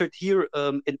censored here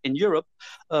in Europe,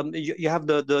 you have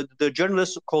the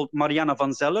journalist called Mariana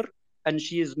van Zeller, and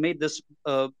she has made this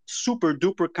super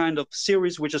duper kind of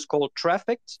series which is called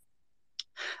Trafficked.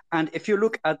 And if you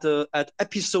look at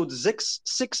episode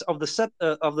six of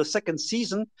the second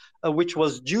season, which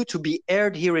was due to be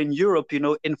aired here in Europe,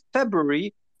 in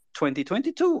February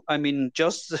 2022. I mean,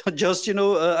 just I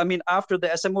mean, after the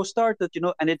SMO started,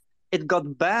 and it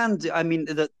got banned. I mean,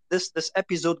 this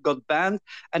episode got banned,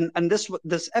 and this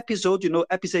episode,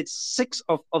 episode 6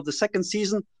 of the second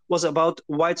season was about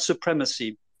white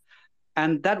supremacy.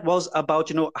 And that was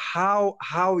about how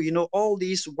all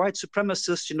these white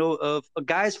supremacists,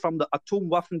 guys from the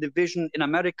Atomwaffen division in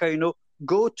America,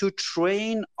 go to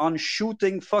train on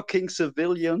shooting fucking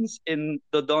civilians in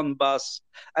the Donbass,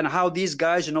 and how these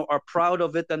guys are proud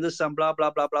of it, and this and blah blah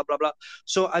blah blah blah blah.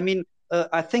 So I mean,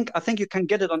 I think you can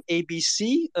get it on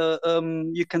ABC.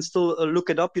 You can still look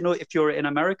it up, if you're in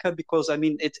America, because I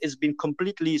mean it's been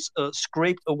completely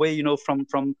scraped away,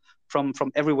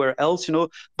 from everywhere else,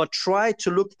 But try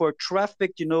to look for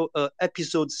Traffic,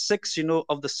 episode 6,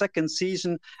 of the second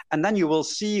season, and then you will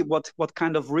see what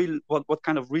kind of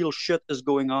real shit is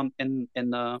going on in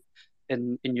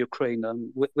Ukraine.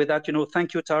 With that,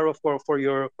 thank you, Tara, for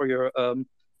your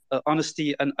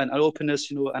honesty and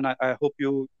openness, and I hope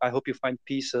you find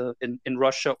peace in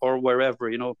Russia or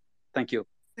wherever, Thank you.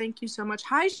 Thank you so much.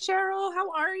 Hi, Cheryl.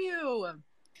 How are you?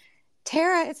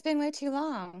 Tara, it's been way too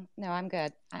long. No, I'm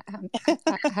good.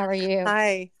 How are you?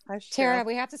 Hi, Tara,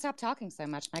 we have to stop talking so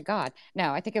much. My God.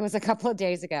 No, I think it was a couple of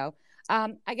days ago.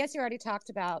 I guess you already talked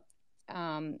about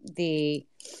the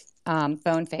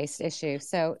bone face issue.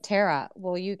 So, Tara,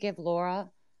 will you give Laura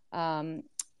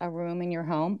a room in your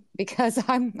home? Because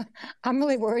I'm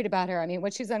really worried about her. I mean,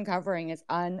 what she's uncovering is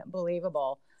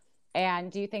unbelievable.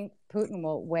 And do you think Putin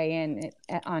will weigh in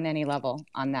on any level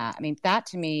on that? I mean, that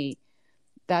to me,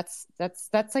 that's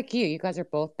like you. You guys are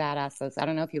both badasses. I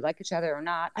don't know if you like each other or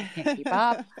not. I can't keep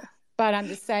up. But I'm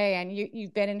just saying,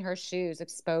 you've been in her shoes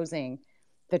exposing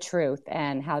the truth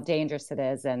and how dangerous it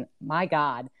is. And my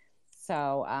God.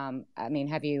 So, I mean,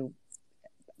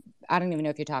 I don't even know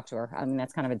if you talked to her. I mean,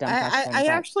 that's kind of a dumb question. I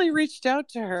actually reached out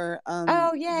to her.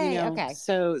 Oh, yay. Okay.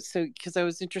 So because I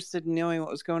was interested in knowing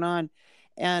what was going on.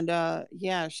 And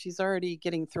yeah, she's already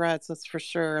getting threats. That's for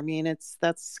sure. I mean,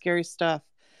 that's scary stuff.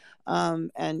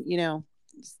 And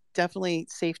definitely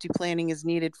safety planning is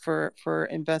needed for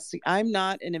I'm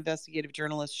not an investigative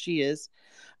journalist. She is.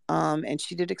 And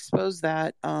she did expose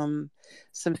that,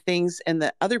 some things, and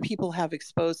that other people have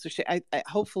exposed. So I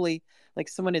hopefully, like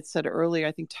someone had said earlier,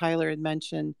 I think Tyler had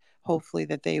mentioned, hopefully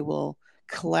that they will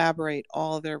collaborate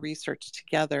all of their research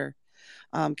together,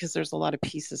 because there's a lot of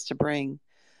pieces to bring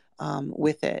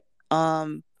with it.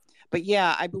 But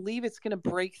yeah, I believe it's going to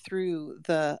break through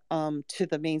to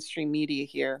the mainstream media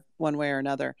here, one way or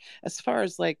another. As far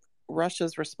as like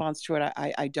Russia's response to it,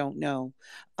 I don't know.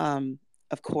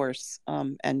 Of course.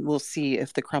 And we'll see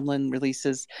if the Kremlin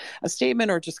releases a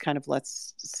statement or just kind of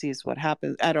sees what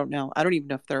happens. I don't know. I don't even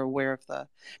know if they're aware of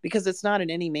because it's not in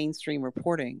any mainstream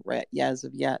reporting as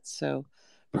of yet. So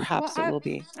perhaps it will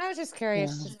be. I was just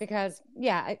curious, just because,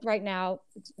 right now,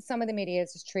 some of the media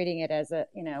is just treating it as a,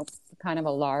 kind of a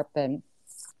LARP and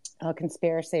a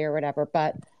conspiracy or whatever.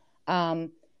 But,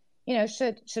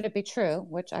 should it be true,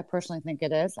 which I personally think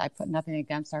it is, I put nothing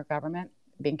against our government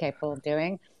being capable of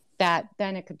doing that,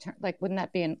 then it could turn, wouldn't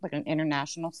that be an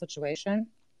international situation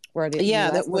where the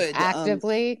US that was would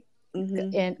actively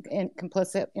in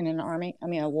complicit in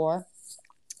a war?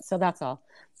 So that's all.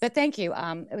 But thank you.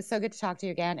 It was so good to talk to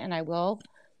you again, and I will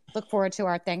look forward to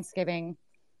our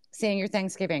seeing your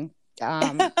Thanksgiving.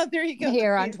 There you go.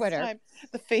 Here on Twitter.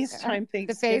 The FaceTime Thanksgiving.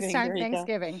 The FaceTime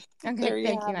Thanksgiving. Okay,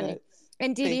 thank you, honey.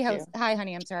 And Dee Dee, hi,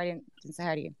 honey. I'm sorry I didn't say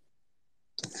hi to you.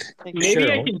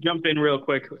 Maybe I can jump in real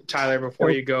quick, Tyler, before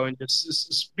you go, and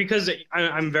just because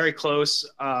I'm very close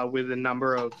with a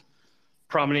number of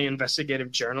prominent investigative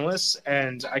journalists,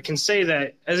 and I can say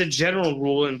that as a general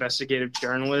rule, investigative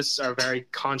journalists are very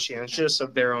conscientious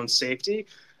of their own safety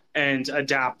and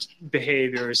adapt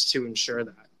behaviors to ensure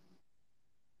that.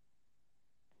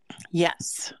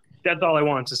 Yes. That's all I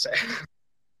wanted to say.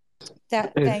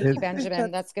 Thank you,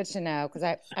 Benjamin. That's good to know,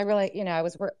 because I really,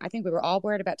 I think we were all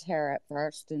worried about Tara at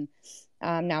first, and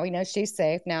now we know she's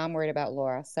safe. Now I'm worried about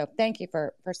Laura. So thank you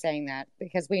for saying that,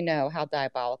 because we know how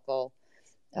diabolical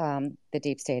the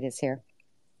deep state is here.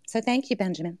 So thank you,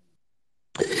 Benjamin.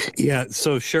 Yeah.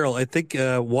 So Cheryl, I think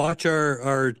watch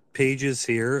our pages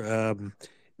here.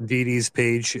 Dee Dee's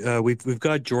page. We've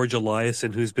got George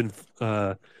Eliason, who's been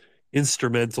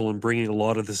instrumental in bringing a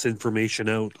lot of this information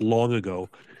out long ago.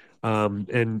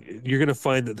 And you're going to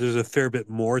find that there's a fair bit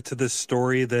more to this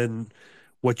story than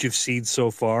what you've seen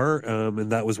so far.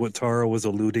 And that was what Tara was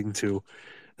alluding to.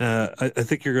 I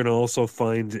think you're going to also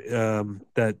find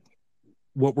that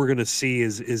what we're going to see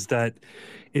is that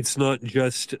it's not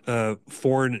just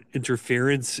foreign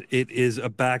interference. It is a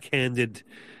backhanded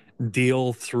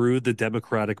deal through the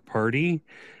Democratic Party,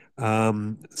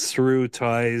 through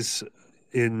ties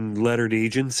in lettered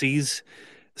agencies.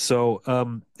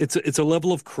 So it's a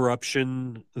level of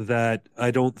corruption that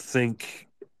I don't think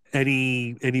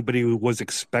anybody was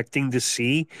expecting to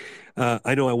see.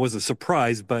 I know I wasn't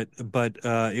surprised, but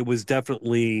it was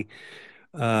definitely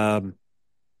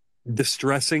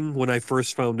distressing when I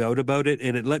first found out about it,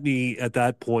 and it let me, at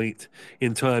that point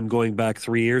in time, going back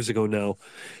 3 years ago now,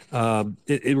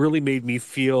 it really made me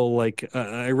feel like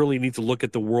I really need to look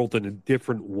at the world in a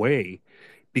different way,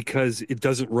 because it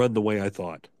doesn't run the way I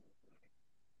thought.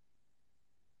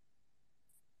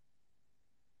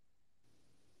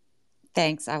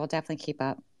 Thanks. I will definitely keep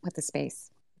up with the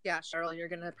space. Yeah, Cheryl, you're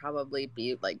gonna probably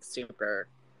be like super.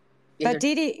 But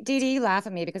Dee laugh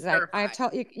at me because I've terrified.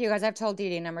 told you guys, I've told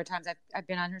Dee a number of times. I've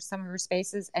been on some of her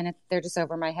spaces, and they're just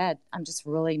over my head. I'm just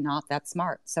really not that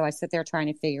smart. So I sit there trying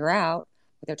to figure out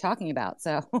what they're talking about.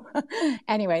 So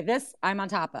anyway, this I'm on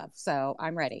top of. So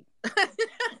I'm ready.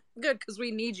 Good, because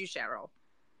we need you, Cheryl.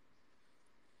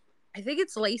 I think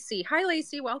it's Lacey. Hi,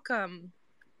 Lacey. Welcome.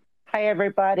 Hi,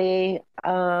 everybody.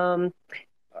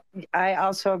 I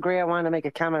also agree. I want to make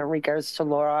a comment in regards to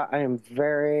Laura. I am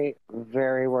very,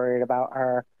 very worried about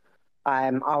her.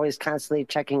 I'm always constantly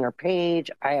checking her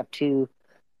page. I have to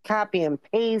copy and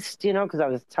paste, because I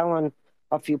was telling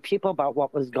a few people about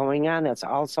what was going on. That's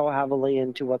also heavily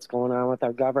into what's going on with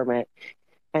our government.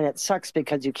 And it sucks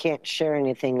because you can't share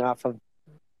anything off of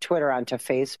Twitter onto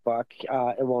Facebook.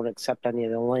 It won't accept any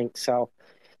of the links. So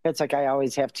it's like I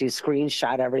always have to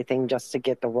screenshot everything just to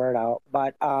get the word out.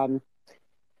 But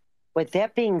with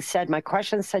that being said, my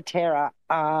question to Tara,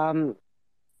 I've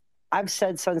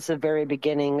said since the very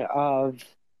beginning of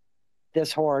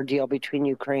this horror deal between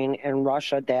Ukraine and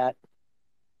Russia that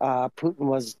Putin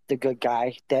was the good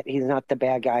guy, that he's not the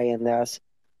bad guy in this.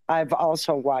 I've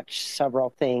also watched several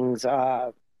things,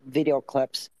 video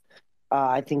clips.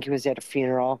 I think he was at a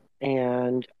funeral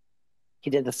and he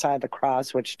did the sign of the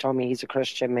cross, which told me he's a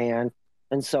Christian man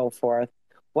and so forth.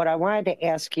 What I wanted to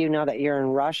ask you now that you're in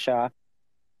Russia,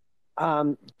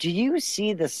 do you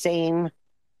see the same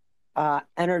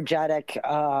energetic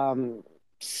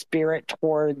spirit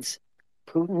towards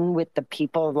Putin with the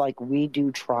people like we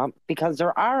do Trump? Because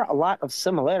there are a lot of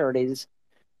similarities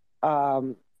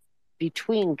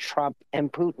between Trump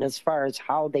and Putin as far as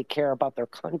how they care about their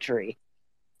country.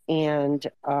 And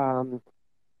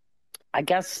I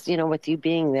guess, with you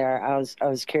being there, I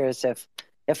was curious if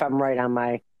I'm right on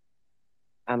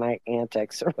my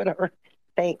antics or whatever.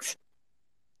 Thanks.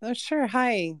 Oh, sure.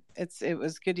 Hi. It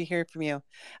was good to hear from you.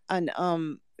 And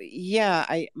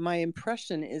my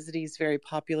impression is that he's very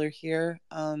popular here.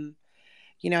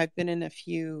 I've been in a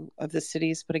few of the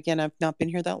cities, but again, I've not been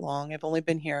here that long. I've only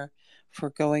been here for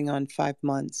going on 5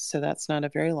 months, so that's not a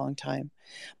very long time.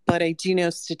 But I do know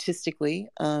statistically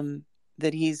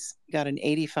that he's got an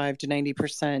 85 to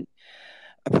 90%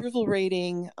 approval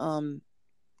rating,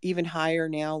 even higher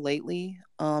now lately.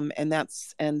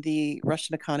 And the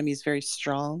Russian economy is very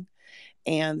strong,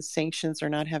 and sanctions are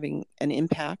not having an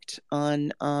impact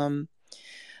on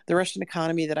the Russian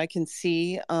economy that I can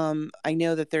see. I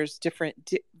know that there's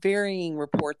varying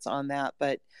reports on that,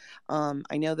 but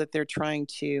I know that they're trying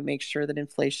to make sure that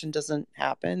inflation doesn't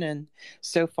happen. And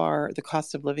so far, the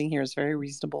cost of living here is very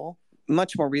reasonable,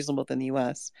 much more reasonable than the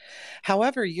US.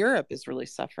 However, Europe is really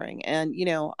suffering. And,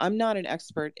 I'm not an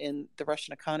expert in the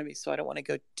Russian economy, so I don't want to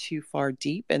go too far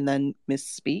deep and then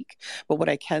misspeak. But what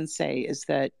I can say is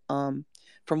that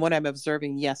from what I'm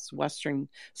observing, yes,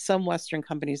 some Western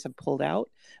companies have pulled out,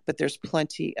 but there's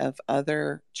plenty of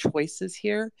other choices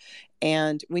here.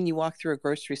 And when you walk through a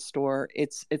grocery store,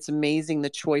 it's amazing the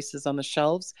choices on the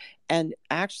shelves. And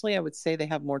actually, I would say they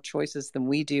have more choices than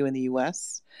we do in the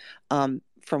US.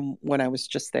 From when I was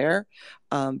just there,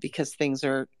 because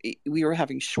we were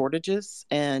having shortages.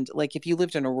 And like if you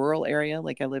lived in a rural area,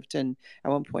 like I lived in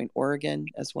at one point Oregon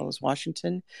as well as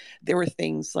Washington, there were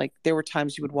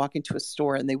times you would walk into a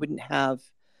store and they wouldn't have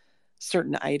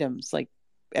certain items, like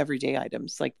everyday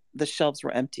items, like the shelves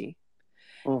were empty.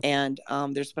 And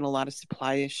there's been a lot of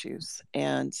supply issues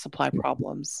and supply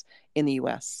problems in the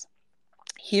US.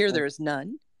 Here, there's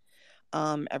none.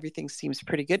 Everything seems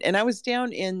pretty good. And I was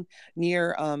down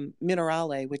near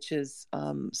Minerale, which is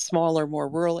smaller, more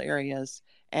rural areas.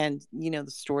 And, the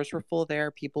stores were full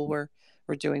there. People were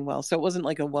doing well. So it wasn't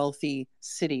like a wealthy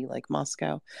city like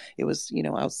Moscow. It was,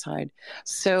 outside.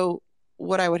 So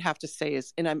what I would have to say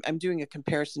is, and I'm doing a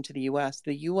comparison to the US.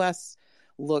 The US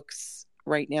looks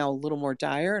right now a little more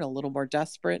dire and a little more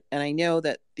desperate. And I know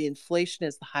that the inflation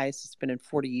is the highest it's been in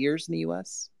 40 years in the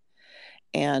US.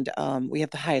 And we have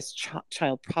the highest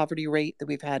child poverty rate that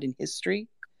we've had in history.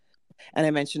 And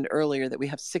I mentioned earlier that we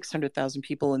have 600,000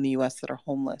 people in the US that are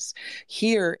homeless.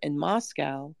 Here in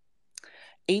Moscow,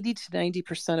 80 to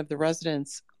 90% of the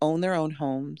residents own their own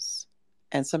homes,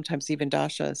 and sometimes even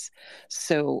dachas.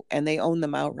 And they own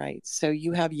them outright. So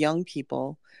you have young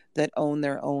people that own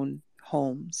their own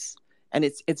homes. And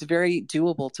it's very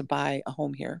doable to buy a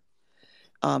home here,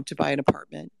 to buy an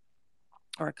apartment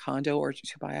or a condo, or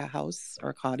to buy a house or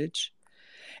a cottage,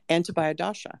 and to buy a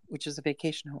dacha, which is a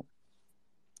vacation home.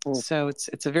 So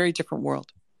it's a very different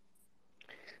world.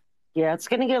 Yeah, it's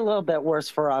going to get a little bit worse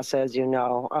for us, as you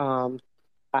know.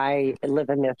 I live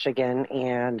in Michigan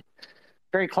and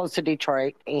very close to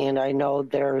Detroit, and I know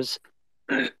there's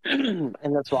And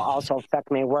this will also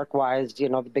affect me work-wise.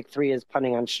 The big three is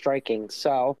planning on striking,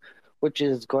 so which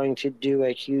is going to do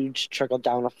a huge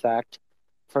trickle-down effect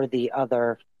for the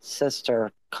other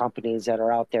sister companies that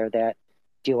are out there that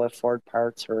deal with Ford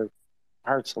parts or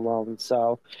parts alone.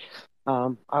 So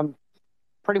I'm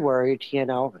pretty worried,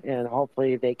 and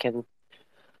hopefully they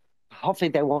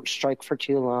won't strike for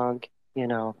too long,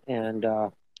 and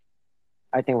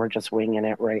I think we're just winging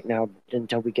it right now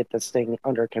until we get this thing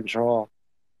under control.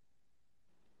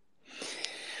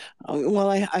 Well,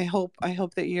 I hope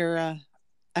that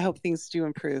I hope things do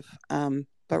improve.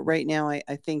 But right now, I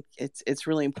think it's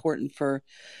really important for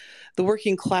the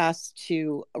working class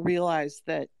to realize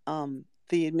that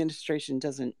the administration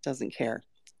doesn't care,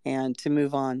 and to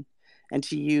move on, and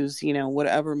to use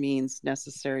whatever means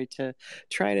necessary to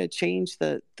try to change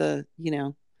the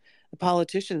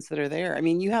politicians that are there. I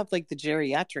mean, you have like the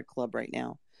geriatric club right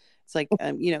now. It's like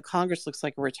Congress looks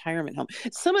like a retirement home.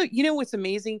 Some of what's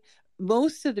amazing.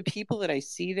 Most of the people that I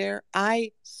see there,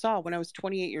 I saw when I was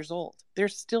 28 years old. They're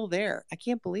still there. I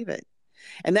can't believe it.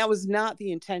 And that was not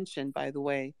the intention, by the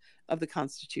way, of the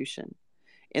Constitution.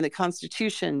 In the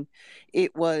Constitution,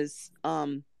 it was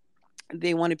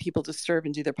they wanted people to serve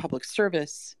and do their public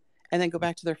service and then go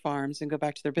back to their farms and go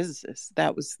back to their businesses.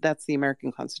 That's the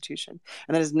American Constitution.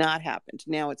 And that has not happened.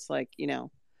 Now it's like,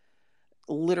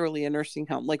 literally a nursing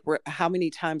home. Like, how many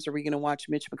times are we going to watch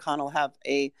Mitch McConnell have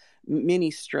a mini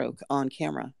stroke on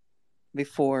camera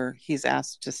before he's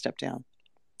asked to step down?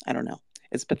 I don't know.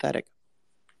 It's pathetic.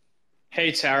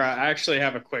 Hey, Tara, I actually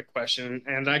have a quick question,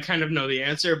 and I kind of know the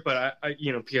answer, but I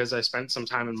because I spent some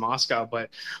time in Moscow, but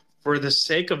for the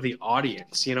sake of the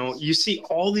audience, you see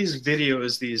all these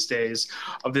videos these days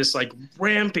of this like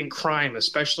rampant crime,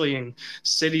 especially in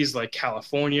cities like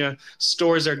California.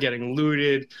 Stores are getting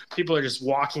looted. People are just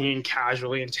walking in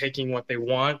casually and taking what they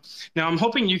want. Now, I'm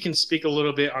hoping you can speak a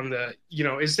little bit on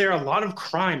is there a lot of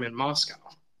crime in Moscow?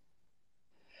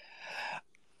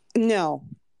 No,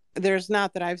 there's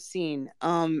not that I've seen.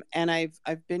 And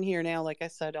I've been here now, like I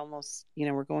said, almost,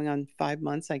 we're going on 5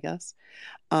 months, I guess.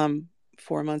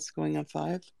 4 months going on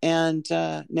 5. And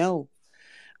no,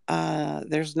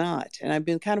 there's not. And I've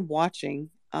been kind of watching.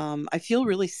 I feel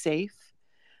really safe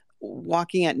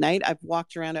walking at night. I've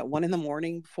walked around at 1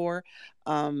 a.m. before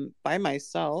by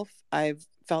myself. I've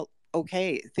felt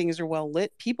okay. Things are well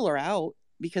lit. People are out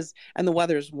and the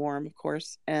weather's warm, of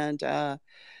course. And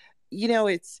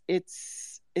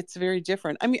it's very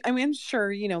different. I'm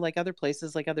sure, like other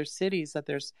places, like other cities, that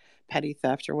there's petty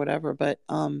theft or whatever, but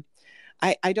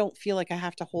I don't feel like I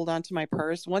have to hold on to my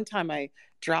purse. One time I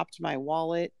dropped my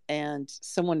wallet and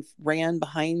someone ran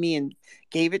behind me and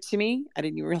gave it to me. I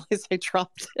didn't even realize I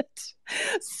dropped it.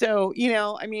 So,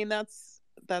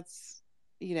 that's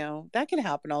that can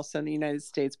happen also in the United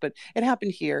States, but it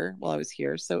happened here while I was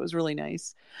here. So it was really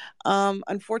nice.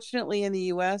 Unfortunately, in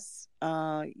the US,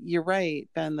 you're right,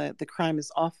 Ben, the crime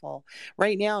is awful.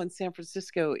 Right now in San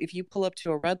Francisco, if you pull up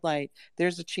to a red light,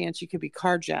 there's a chance you could be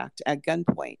carjacked at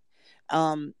gunpoint.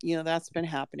 That's been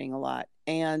happening a lot.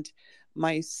 And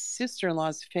my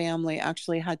sister-in-law's family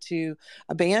actually had to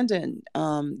abandon.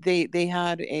 They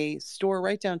had a store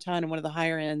right downtown in one of the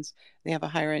higher ends. They have a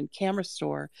higher end camera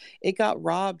store. It got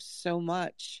robbed so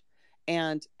much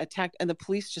and attacked, and the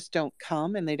police just don't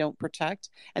come and they don't protect.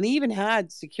 And they even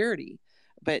had security,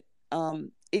 but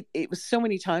it was so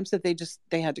many times that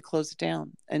they had to close it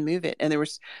down and move it. And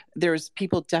there was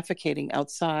people defecating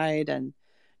outside, and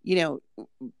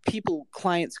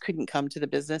clients couldn't come to the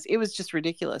business. It was just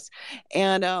ridiculous.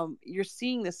 And you're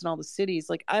seeing this in all the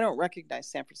cities. Like, I don't recognize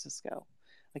San Francisco.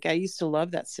 Like, I used to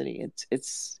love that city.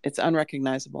 It's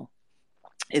unrecognizable.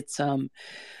 It's and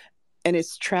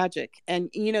it's tragic. And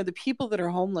the people that are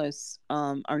homeless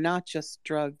are not just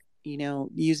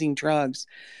using drugs,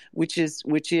 which is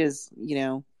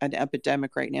an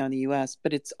epidemic right now in the US,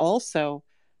 but it's also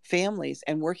families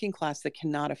and working class that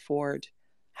cannot afford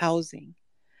housing.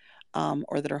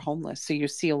 Or that are homeless. So you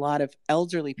see a lot of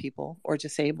elderly people or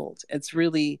disabled. It's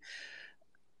really,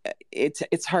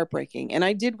 it's heartbreaking. And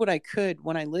I did what I could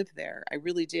when I lived there. I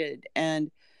really did.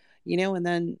 And, and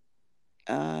then,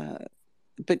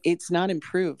 but it's not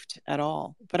improved at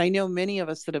all. But I know many of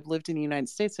us that have lived in the United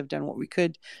States have done what we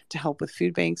could to help with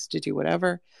food banks, to do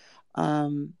whatever.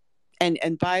 And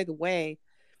by the way,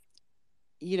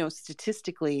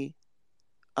 statistically,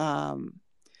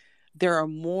 there are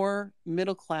more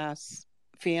middle-class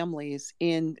families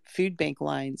in food bank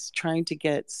lines trying to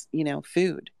get,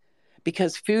 food,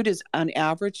 because food is on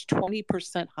average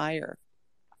 20% higher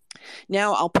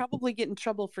Now, I'll probably get in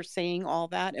trouble for saying all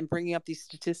that and bringing up these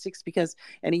statistics because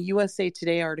in a USA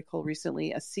Today article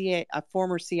recently, a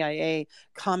former CIA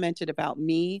commented about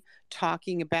me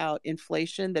talking about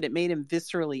inflation, that it made him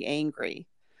viscerally angry.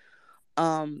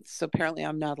 So apparently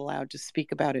I'm not allowed to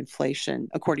speak about inflation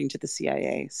according to the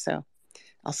CIA. So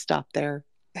I'll stop there.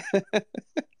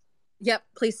 Yep,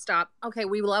 please stop. Okay,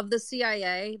 we love the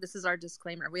CIA. This is our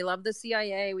disclaimer. We love the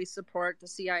CIA. We support the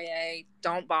CIA.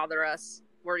 Don't bother us.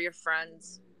 We're your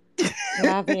friends.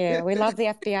 Love you. We love the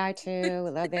FBI too. We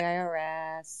love the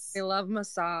IRS. We love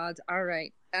Mossad. All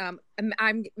right. I'm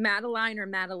Madeline or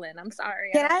Madeline. I'm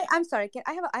sorry. I'm sorry.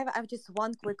 I have just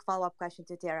one quick follow-up question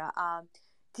to Tara.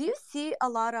 Do you see a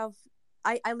lot of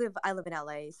I live in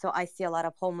LA, so I see a lot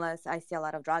of homeless, I see a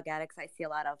lot of drug addicts, I see a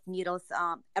lot of needles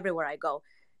everywhere I go.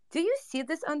 Do you see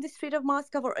this on the street of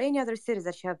Moscow or any other cities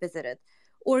that you have visited?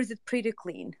 Or is it pretty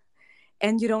clean?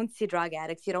 And you don't see drug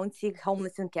addicts, you don't see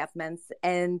homeless encampments,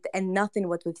 and nothing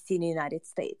what we've seen in the United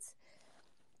States.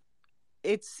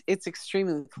 It's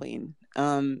extremely clean.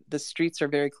 The streets are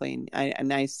very clean.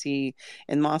 I see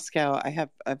in Moscow,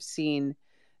 I've seen,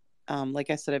 like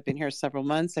I said, I've been here several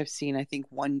months. I've seen, I think,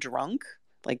 one drunk,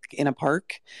 like in a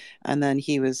park, and then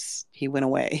he went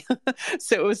away.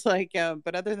 So it was like,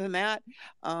 but other than that,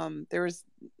 there's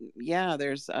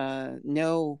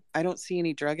no, I don't see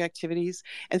any drug activities.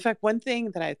 In fact, one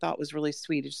thing that I thought was really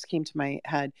sweet, it just came to my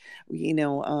head,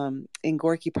 in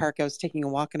Gorky Park, I was taking a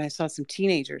walk and I saw some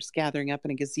teenagers gathering up in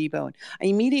a gazebo, and I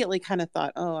immediately kind of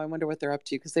thought, oh, I wonder what they're up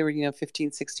to, because they were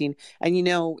 15, 16. And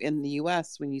in the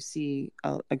US, when you see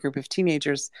a group of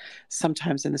teenagers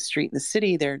sometimes in the street in the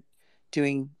city, they're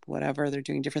doing whatever, they're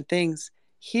doing different things.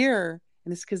 Here in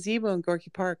this gazebo in Gorky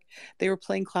Park, they were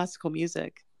playing classical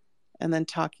music and then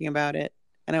talking about it.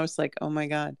 And I was like, oh my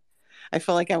God, I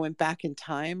felt like I went back in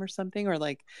time or something, or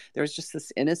like there was just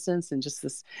this innocence and just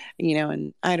this,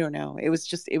 and I don't know. It was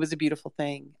a beautiful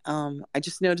thing. I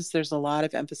just noticed there's a lot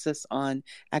of emphasis on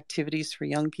activities for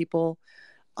young people,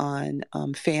 on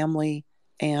family,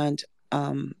 and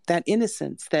that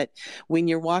innocence that when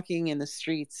you're walking in the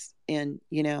streets in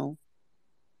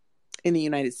the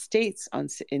United States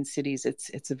in cities,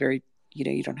 it's a very,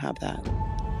 you don't have that.